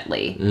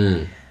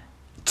intimately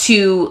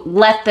to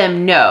let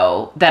them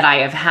know that I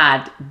have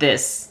had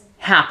this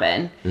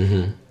happen.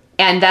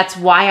 And that's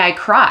why I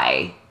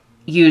cry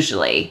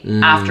usually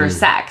after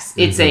sex.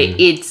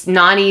 It's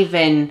not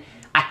even,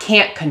 I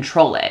can't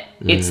control it.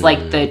 It's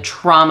like the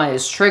trauma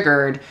is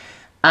triggered.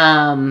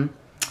 And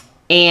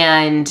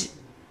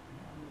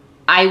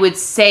I would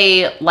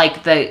say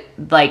like the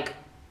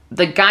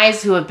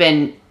guys who have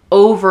been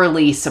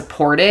overly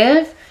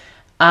supportive,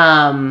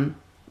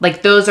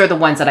 like those are the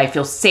ones that I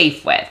feel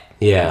safe with.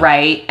 Yeah.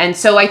 Right. And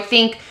so I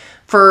think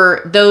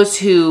for those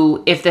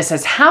who, if this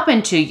has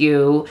happened to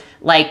you,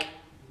 like,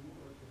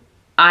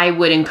 I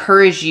would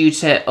encourage you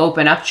to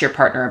open up to your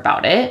partner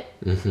about it.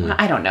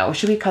 I don't know.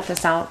 Should we cut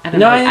this out? I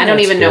don't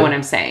even know what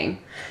I'm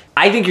saying.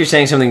 I think you're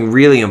saying something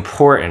really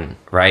important,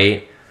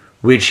 right?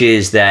 Which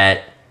is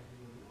that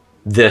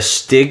the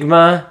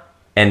stigma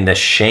and the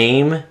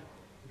shame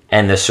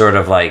and the sort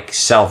of like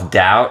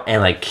self-doubt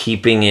and like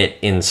keeping it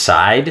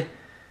inside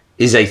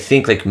is, I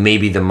think, like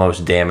maybe the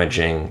most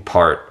damaging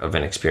part of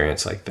an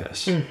experience like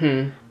this.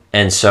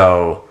 And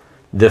so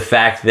the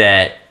fact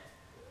that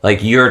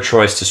like your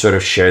choice to sort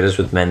of share this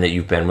with men that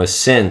you've been with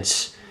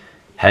since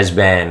has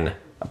been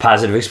a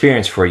positive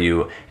experience for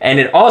you. And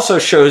it also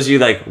shows you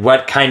like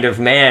what kind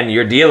of man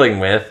you're dealing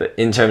with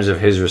in terms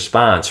of his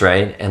response,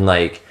 right? And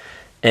like,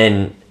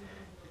 and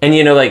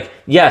you know, like,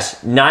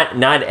 yes,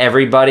 not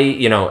everybody,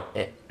 you know,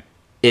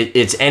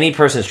 it's any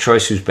person's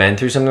choice who's been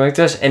through something like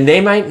this, and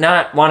they might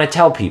not want to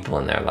tell people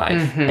in their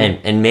life,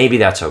 and maybe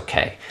that's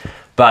okay.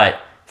 But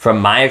from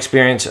my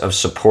experience of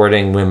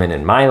supporting women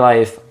in my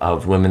life,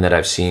 of women that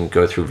I've seen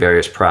go through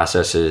various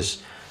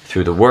processes,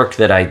 through the work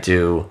that I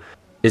do,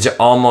 it's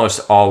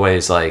almost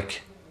always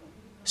like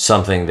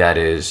something that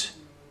is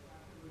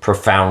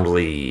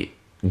profoundly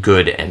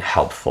good and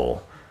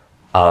helpful,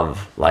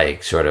 of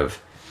like sort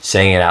of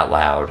saying it out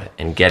loud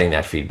and getting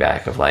that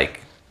feedback of like,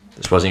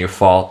 this wasn't your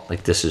fault,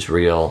 like this is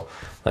real,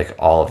 like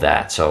all of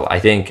that. So I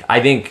think,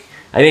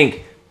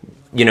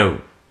 you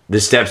know, the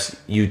steps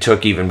you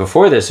took even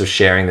before this of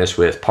sharing this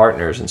with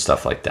partners and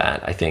stuff like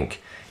that, I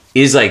think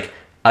is like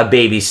a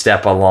baby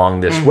step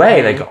along this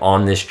way, like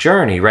on this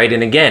journey, right?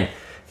 And again,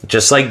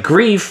 just like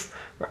grief,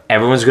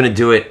 everyone's going to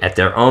do it at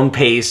their own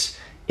pace,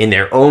 in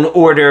their own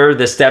order.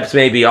 The steps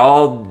may be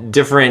all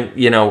different,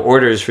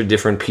 orders for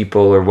different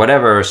people or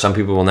whatever. Some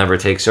people will never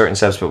take certain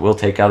steps, but will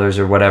take others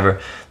or whatever.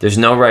 There's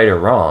no right or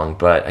wrong,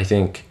 but I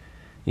think,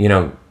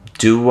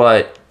 do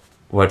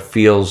what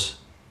feels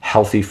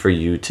healthy for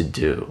you to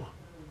do,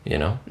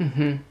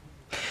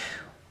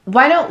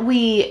 Why don't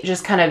we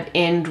just kind of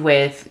end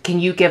with,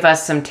 can you give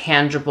us some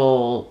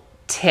tangible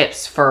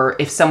tips for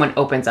if someone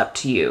opens up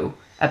to you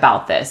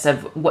about this,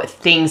 of what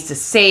things to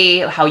say,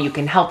 how you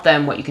can help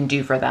them, what you can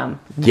do for them?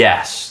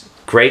 Yes.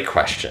 Great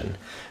question.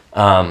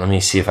 Let me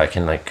see if I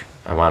can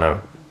I want to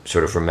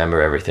sort of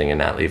remember everything and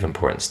not leave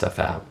important stuff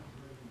out.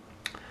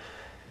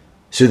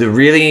 So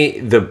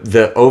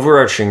the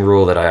overarching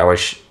rule that I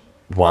always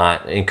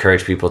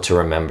encourage people to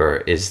remember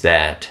is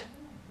that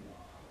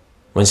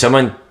when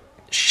someone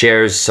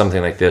shares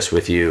something like this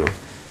with you,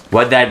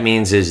 what that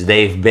means is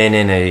they've been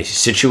in a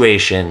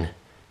situation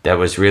that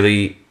was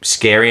really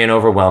scary and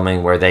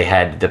overwhelming where they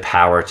had the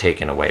power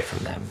taken away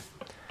from them.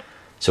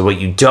 So what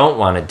you don't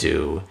want to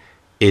do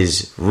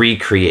is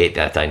recreate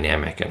that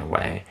dynamic in a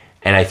way.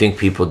 And I think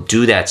people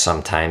do that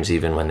sometimes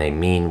even when they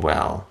mean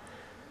well.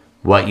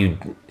 What you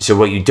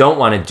don't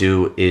want to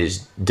do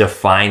is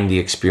define the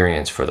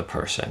experience for the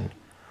person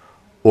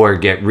or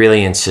get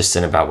really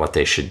insistent about what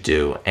they should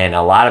do. And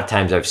a lot of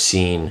times I've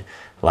seen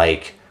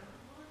like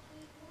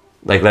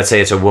let's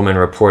say it's a woman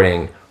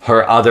reporting,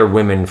 her other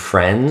women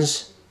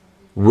friends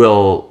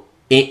will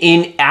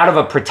out of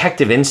a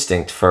protective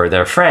instinct for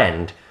their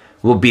friend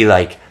will be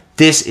like,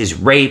 this is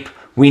rape,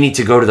 we need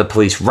to go to the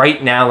police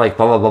right now, like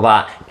blah blah blah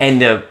blah.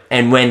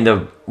 And when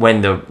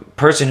the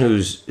person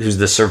who's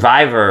the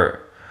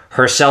survivor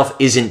herself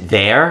isn't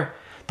there,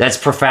 that's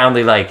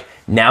profoundly like,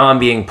 now I'm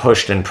being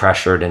pushed and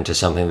pressured into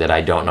something that I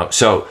don't know.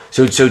 So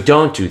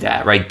don't do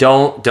that, right?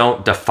 Don't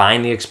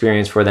define the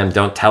experience for them.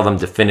 Don't tell them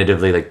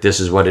definitively, like, this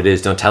is what it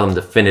is. Don't tell them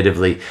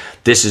definitively,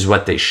 this is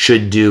what they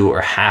should do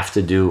or have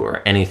to do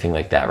or anything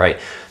like that, right?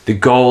 The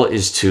goal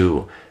is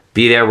to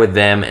be there with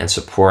them and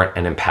support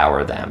and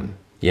empower them,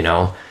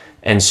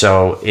 And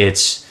so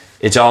it's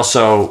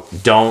also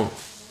don't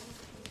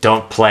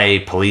play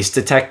police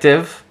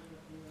detective,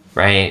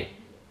 right?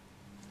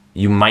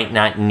 You might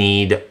not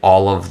need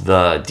all of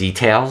the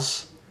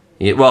details.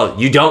 Well,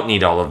 you don't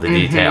need all of the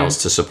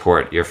details to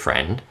support your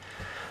friend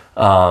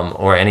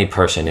or any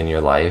person in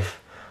your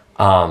life.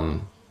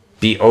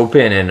 Be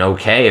open and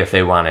okay if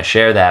they want to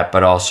share that,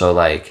 but also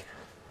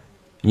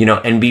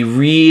and be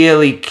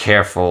really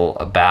careful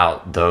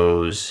about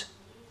those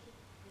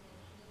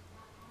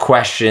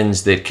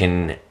questions that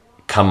can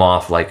come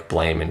off like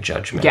blame and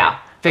judgment. Yeah,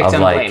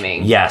 victim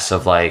blaming. Yes,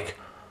 of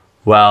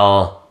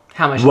well,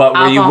 how much what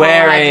were you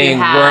wearing?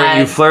 Weren't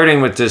you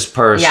flirting with this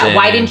person? Yeah,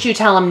 why didn't you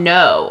tell him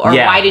no? Or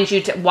why didn't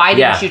you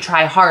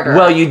try harder?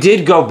 Well, you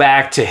did go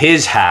back to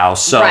his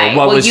house, so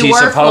what was he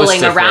supposed to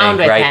think? You were fooling around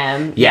with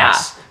him.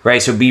 Yes. Yeah.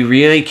 Right, so be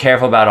really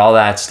careful about all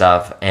that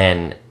stuff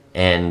and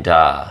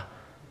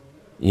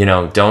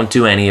don't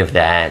do any of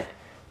that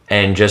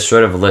and just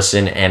sort of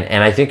listen.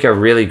 And I think a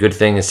really good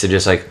thing is to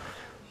just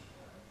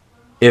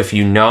if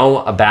you know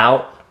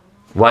about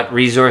what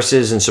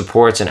resources and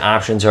supports and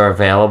options are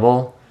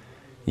available,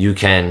 you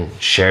can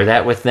share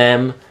that with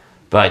them,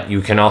 but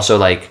you can also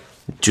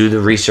do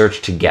the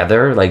research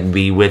together,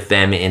 be with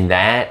them in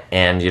that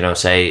and,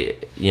 say,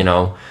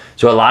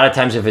 so a lot of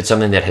times if it's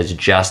something that has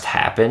just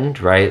happened,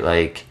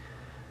 right?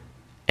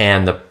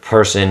 And the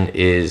person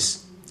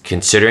is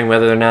considering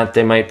whether or not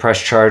they might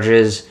press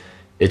charges,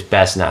 it's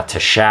best not to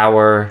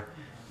shower.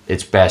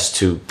 It's best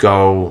to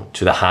go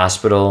to the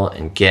hospital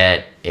and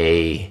get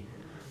a,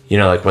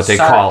 what they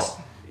call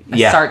a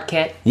SART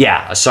kit?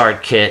 Yeah, a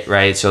SART kit,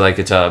 right? So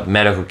it's a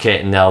medical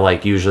kit and they'll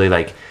usually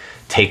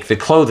take the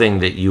clothing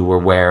that you were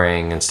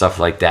wearing and stuff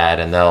like that,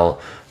 and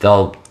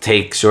they'll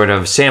take sort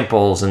of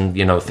samples and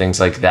things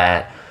like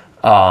that.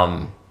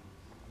 And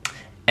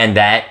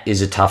that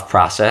is a tough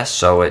process,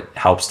 so it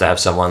helps to have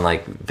someone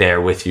there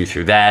with you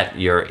through that.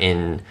 You're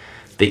in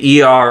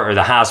the ER or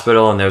the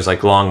hospital and there's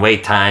long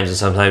wait times, and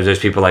sometimes there's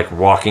people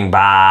walking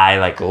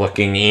by,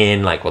 looking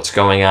in, what's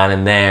going on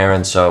in there,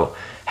 and so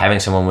having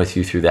someone with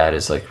you through that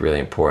is really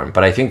important.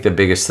 But I think the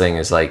biggest thing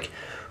is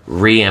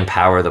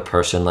re-empower the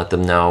person, let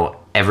them know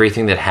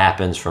everything that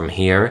happens from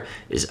here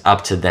is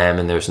up to them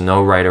and there's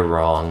no right or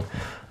wrong,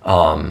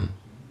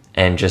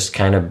 and just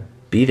kind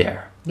of be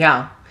there.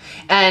 Yeah.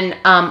 And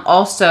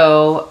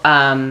also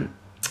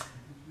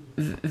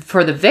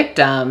for the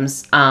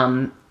victims,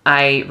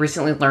 I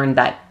recently learned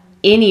that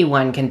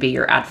anyone can be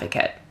your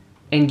advocate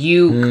and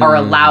you are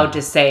allowed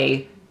to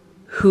say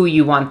who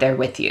you want there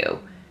with you.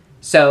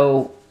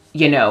 So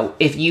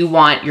if you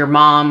want your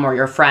mom or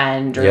your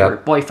friend or your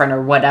boyfriend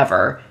or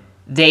whatever,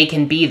 they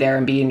can be there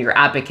and be in your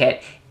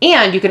advocate.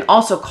 And you can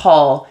also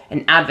call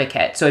an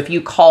advocate. So if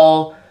you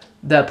call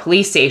the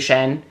police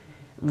station,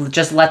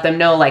 just let them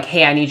know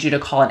hey, I need you to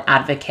call an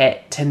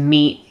advocate to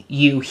meet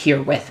you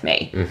here with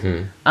me.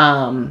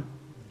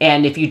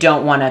 And if you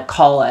don't want to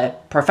call a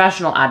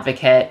professional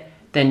advocate,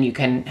 then you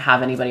can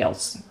have anybody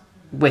else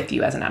with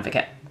you as an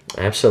advocate.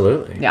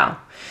 Absolutely. Yeah.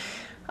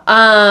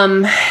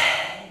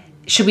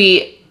 Should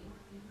we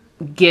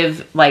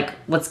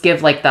let's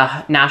give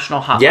the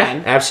national hotline?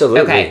 Yeah,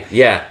 absolutely. Okay.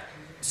 Yeah.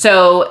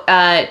 So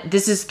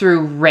this is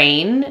through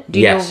RAINN. Do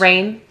you know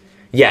RAINN?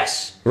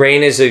 Yes.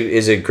 RAINN is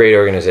a great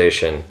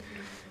organization.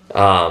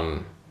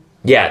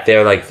 Yeah,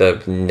 they're like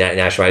the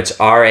national, it's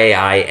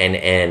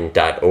RAINN.org.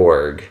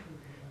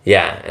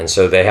 Yeah, and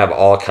so they have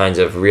all kinds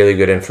of really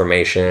good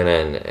information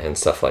and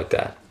stuff like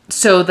that.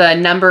 So the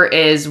number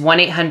is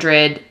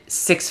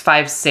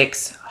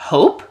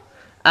 1-800-656-HOPE.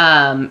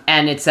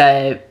 And it's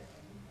a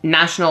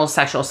national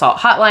sexual assault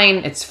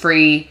hotline. It's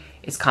free.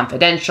 It's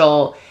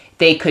confidential.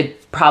 They could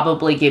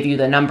probably give you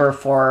the number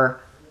for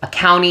a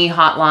county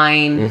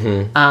hotline,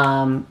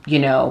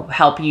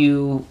 help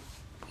you,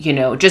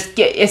 just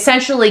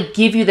essentially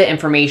give you the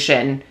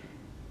information.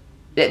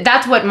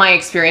 That's what my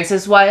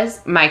experience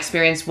was. My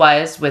experience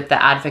was with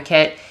the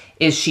advocate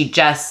is she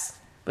just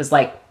was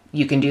like,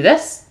 you can do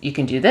this, you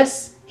can do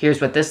this.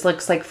 Here's what this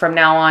looks like from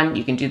now on.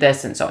 You can do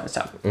this and so on and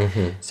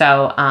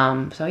so.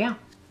 So yeah.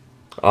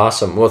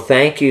 Awesome. Well,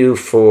 thank you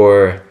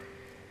for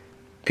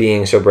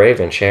being so brave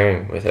and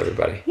sharing with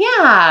everybody.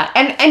 Yeah.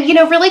 And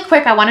really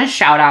quick, I want to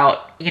shout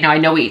out, I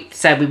know we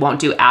said we won't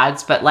do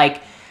ads, but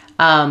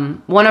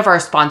one of our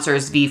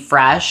sponsors,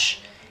 VFresh,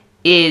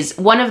 is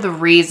one of the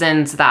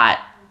reasons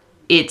that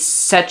it's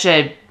such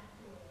a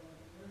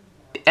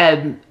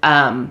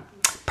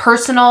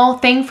personal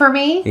thing for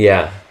me.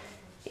 Yeah.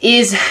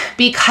 Is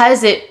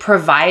because it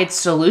provides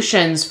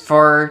solutions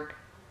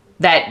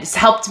that's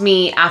helped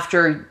me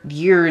after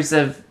years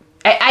of,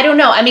 I don't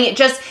know. I mean,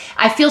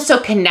 I feel so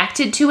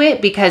connected to it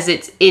because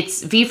it's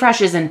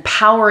VFresh is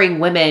empowering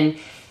women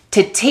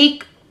to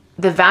take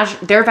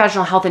their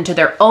vaginal health into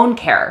their own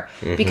care,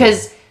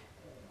 because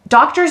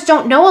doctors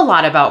don't know a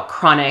lot about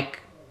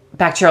chronic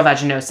bacterial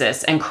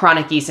vaginosis and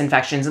chronic yeast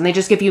infections, and they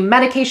just give you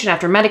medication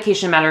after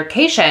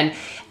medication,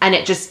 and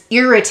it just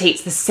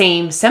irritates the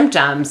same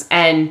symptoms.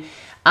 And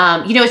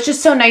it's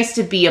just so nice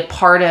to be a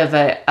part of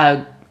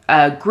a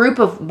group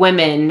of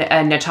women,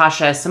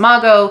 Natasha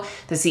Samago,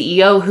 the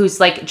CEO, who's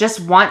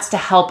just wants to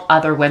help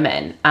other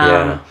women.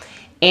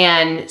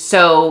 And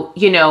so,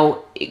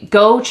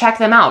 go check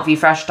them out,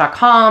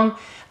 vfresh.com.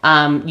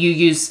 You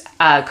use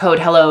code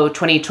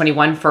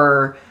HELLO2021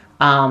 for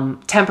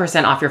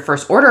 10% off your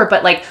first order.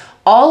 But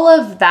all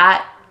of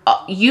that,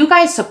 you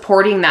guys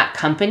supporting that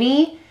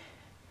company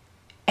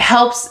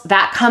helps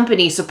that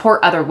company support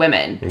other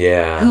women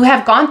who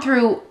have gone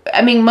through,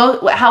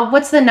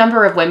 what's the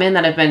number of women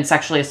that have been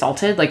sexually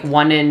assaulted?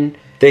 One in...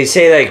 They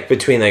say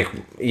between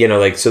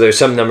so there's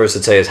some numbers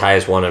that say as high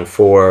as 1 in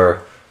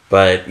 4,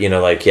 but 1 in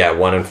 5,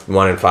 1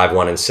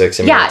 in 6.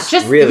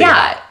 It's really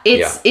high.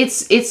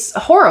 It's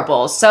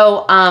horrible.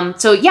 So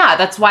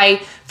that's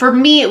why for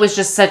me, it was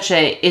just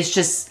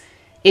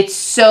it's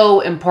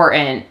so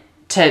important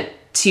to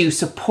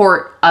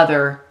support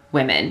other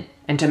women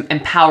and to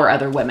empower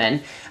other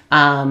women.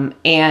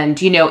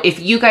 If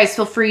you guys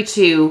feel free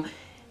to,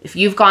 if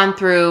you've gone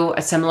through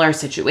a similar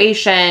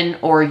situation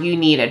or you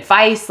need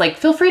advice,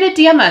 feel free to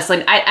DM us.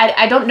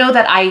 I don't know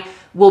that I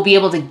will be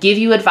able to give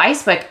you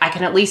advice, but I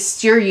can at least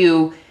steer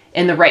you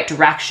in the right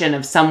direction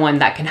of someone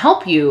that can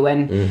help you.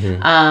 And,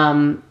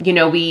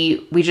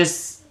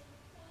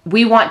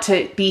 we want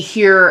to be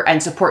here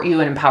and support you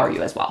and empower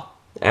you as well.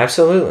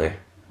 Absolutely.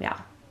 Yeah.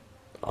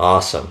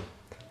 Awesome.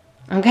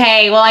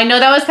 Okay. Well, I know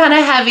that was kind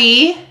of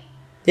heavy.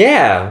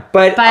 Yeah,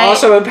 but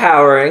also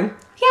empowering.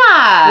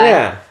 Yeah.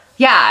 Yeah.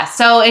 Yeah.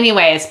 So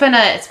anyway, it's been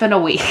a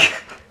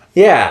week.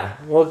 Yeah.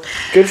 Well,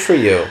 good for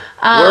you.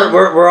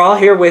 We're all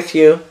here with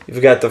you.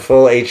 You've got the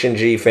full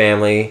H&G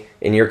family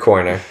in your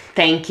corner.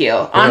 Thank you.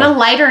 Yeah. On a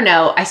lighter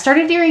note, I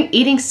started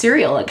eating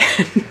cereal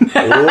again.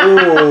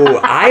 Ooh,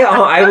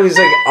 I was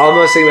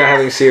almost thinking about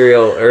having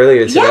cereal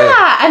earlier today.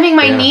 Yeah,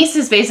 my niece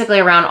is basically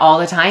around all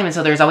the time, and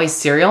so there's always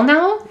cereal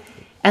now.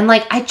 And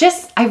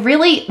I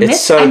really miss it.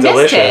 It's so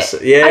delicious.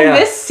 Yeah, I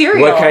miss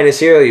cereal. What kind of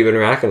cereal have you been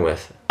rocking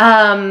with?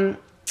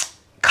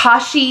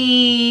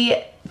 Kashi,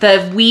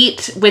 the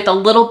wheat with a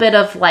little bit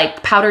of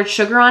powdered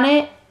sugar on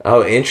it.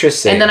 Oh,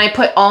 interesting. And then I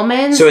put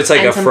almonds. So it's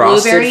a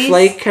frosted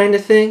flake kind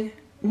of thing?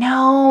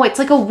 No, it's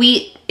a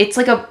wheat. It's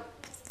a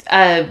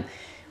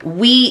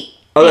wheat.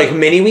 Oh,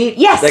 mini wheat?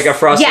 Yes. Like a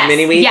frosted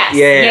mini wheat? Yes.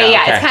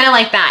 Yeah. Okay. It's kind of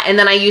like that. And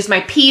then I use my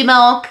pea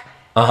milk.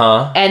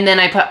 And then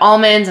I put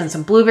almonds and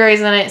some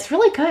blueberries in it. It's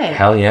really good.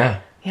 Hell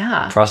yeah.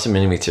 Yeah. Frosted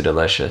mini wheats are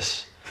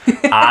delicious.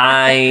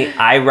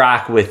 I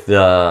rock with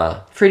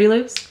the Fruity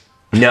Loops?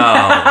 No.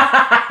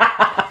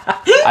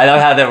 I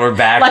love how that we're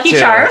back Lucky to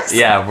Charms?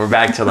 Yeah, we're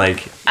back to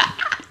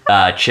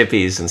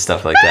Chippies and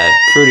stuff like that.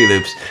 Fruity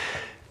Loops.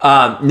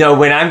 No,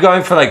 when I'm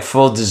going for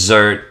full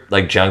dessert,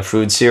 junk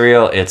food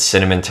cereal, it's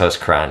Cinnamon Toast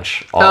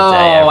Crunch all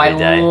day, every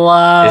day. I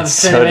love it's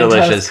Cinnamon so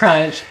delicious. Toast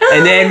Crunch.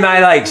 And then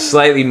my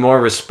slightly more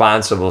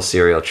responsible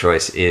cereal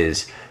choice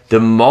is the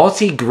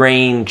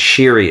multi-grain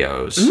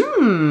Cheerios,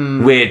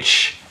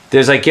 which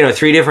There's like,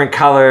 3 different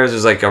colors.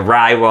 There's like a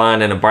rye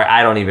one and a bar.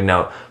 I don't even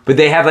know. But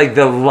they have like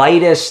the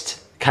lightest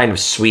kind of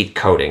sweet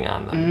coating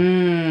on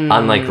them.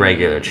 Unlike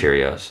regular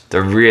Cheerios.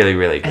 They're really,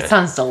 really good. That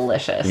sounds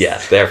delicious.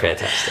 Yes, they're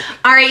fantastic.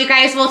 All right, you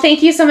guys. Well,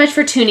 thank you so much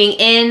for tuning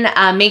in.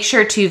 Make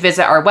sure to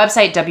visit our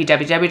website,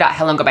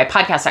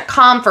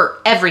 www.hellongobypodcast.com, for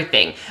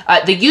everything.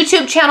 The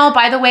YouTube channel,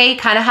 by the way,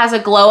 kind of has a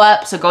glow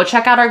up. So go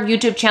check out our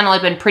YouTube channel.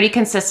 I've been pretty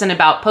consistent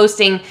about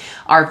posting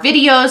our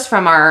videos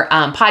from our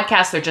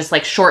podcast. They're just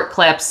like short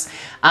clips.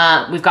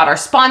 We've got our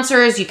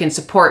sponsors. You can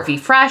support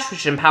VFresh,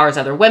 which empowers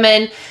other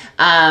women.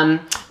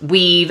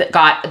 We've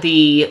got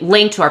the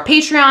link to our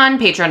Patreon,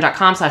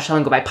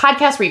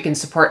 patreon.com/HellenGoByPodcast, where you can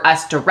support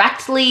us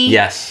directly.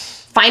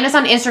 Yes. Find us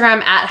on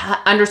Instagram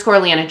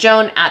 @_Leanna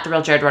Joan,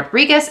 @TheRealJared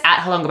Rodriguez,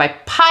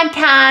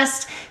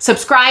 @HellenGoByPodcast.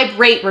 Subscribe,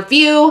 rate,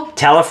 review.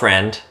 Tell a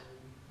friend.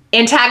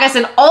 And tag us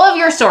in all of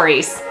your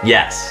stories.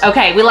 Yes.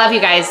 Okay, we love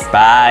you guys.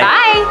 Bye.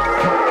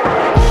 Bye.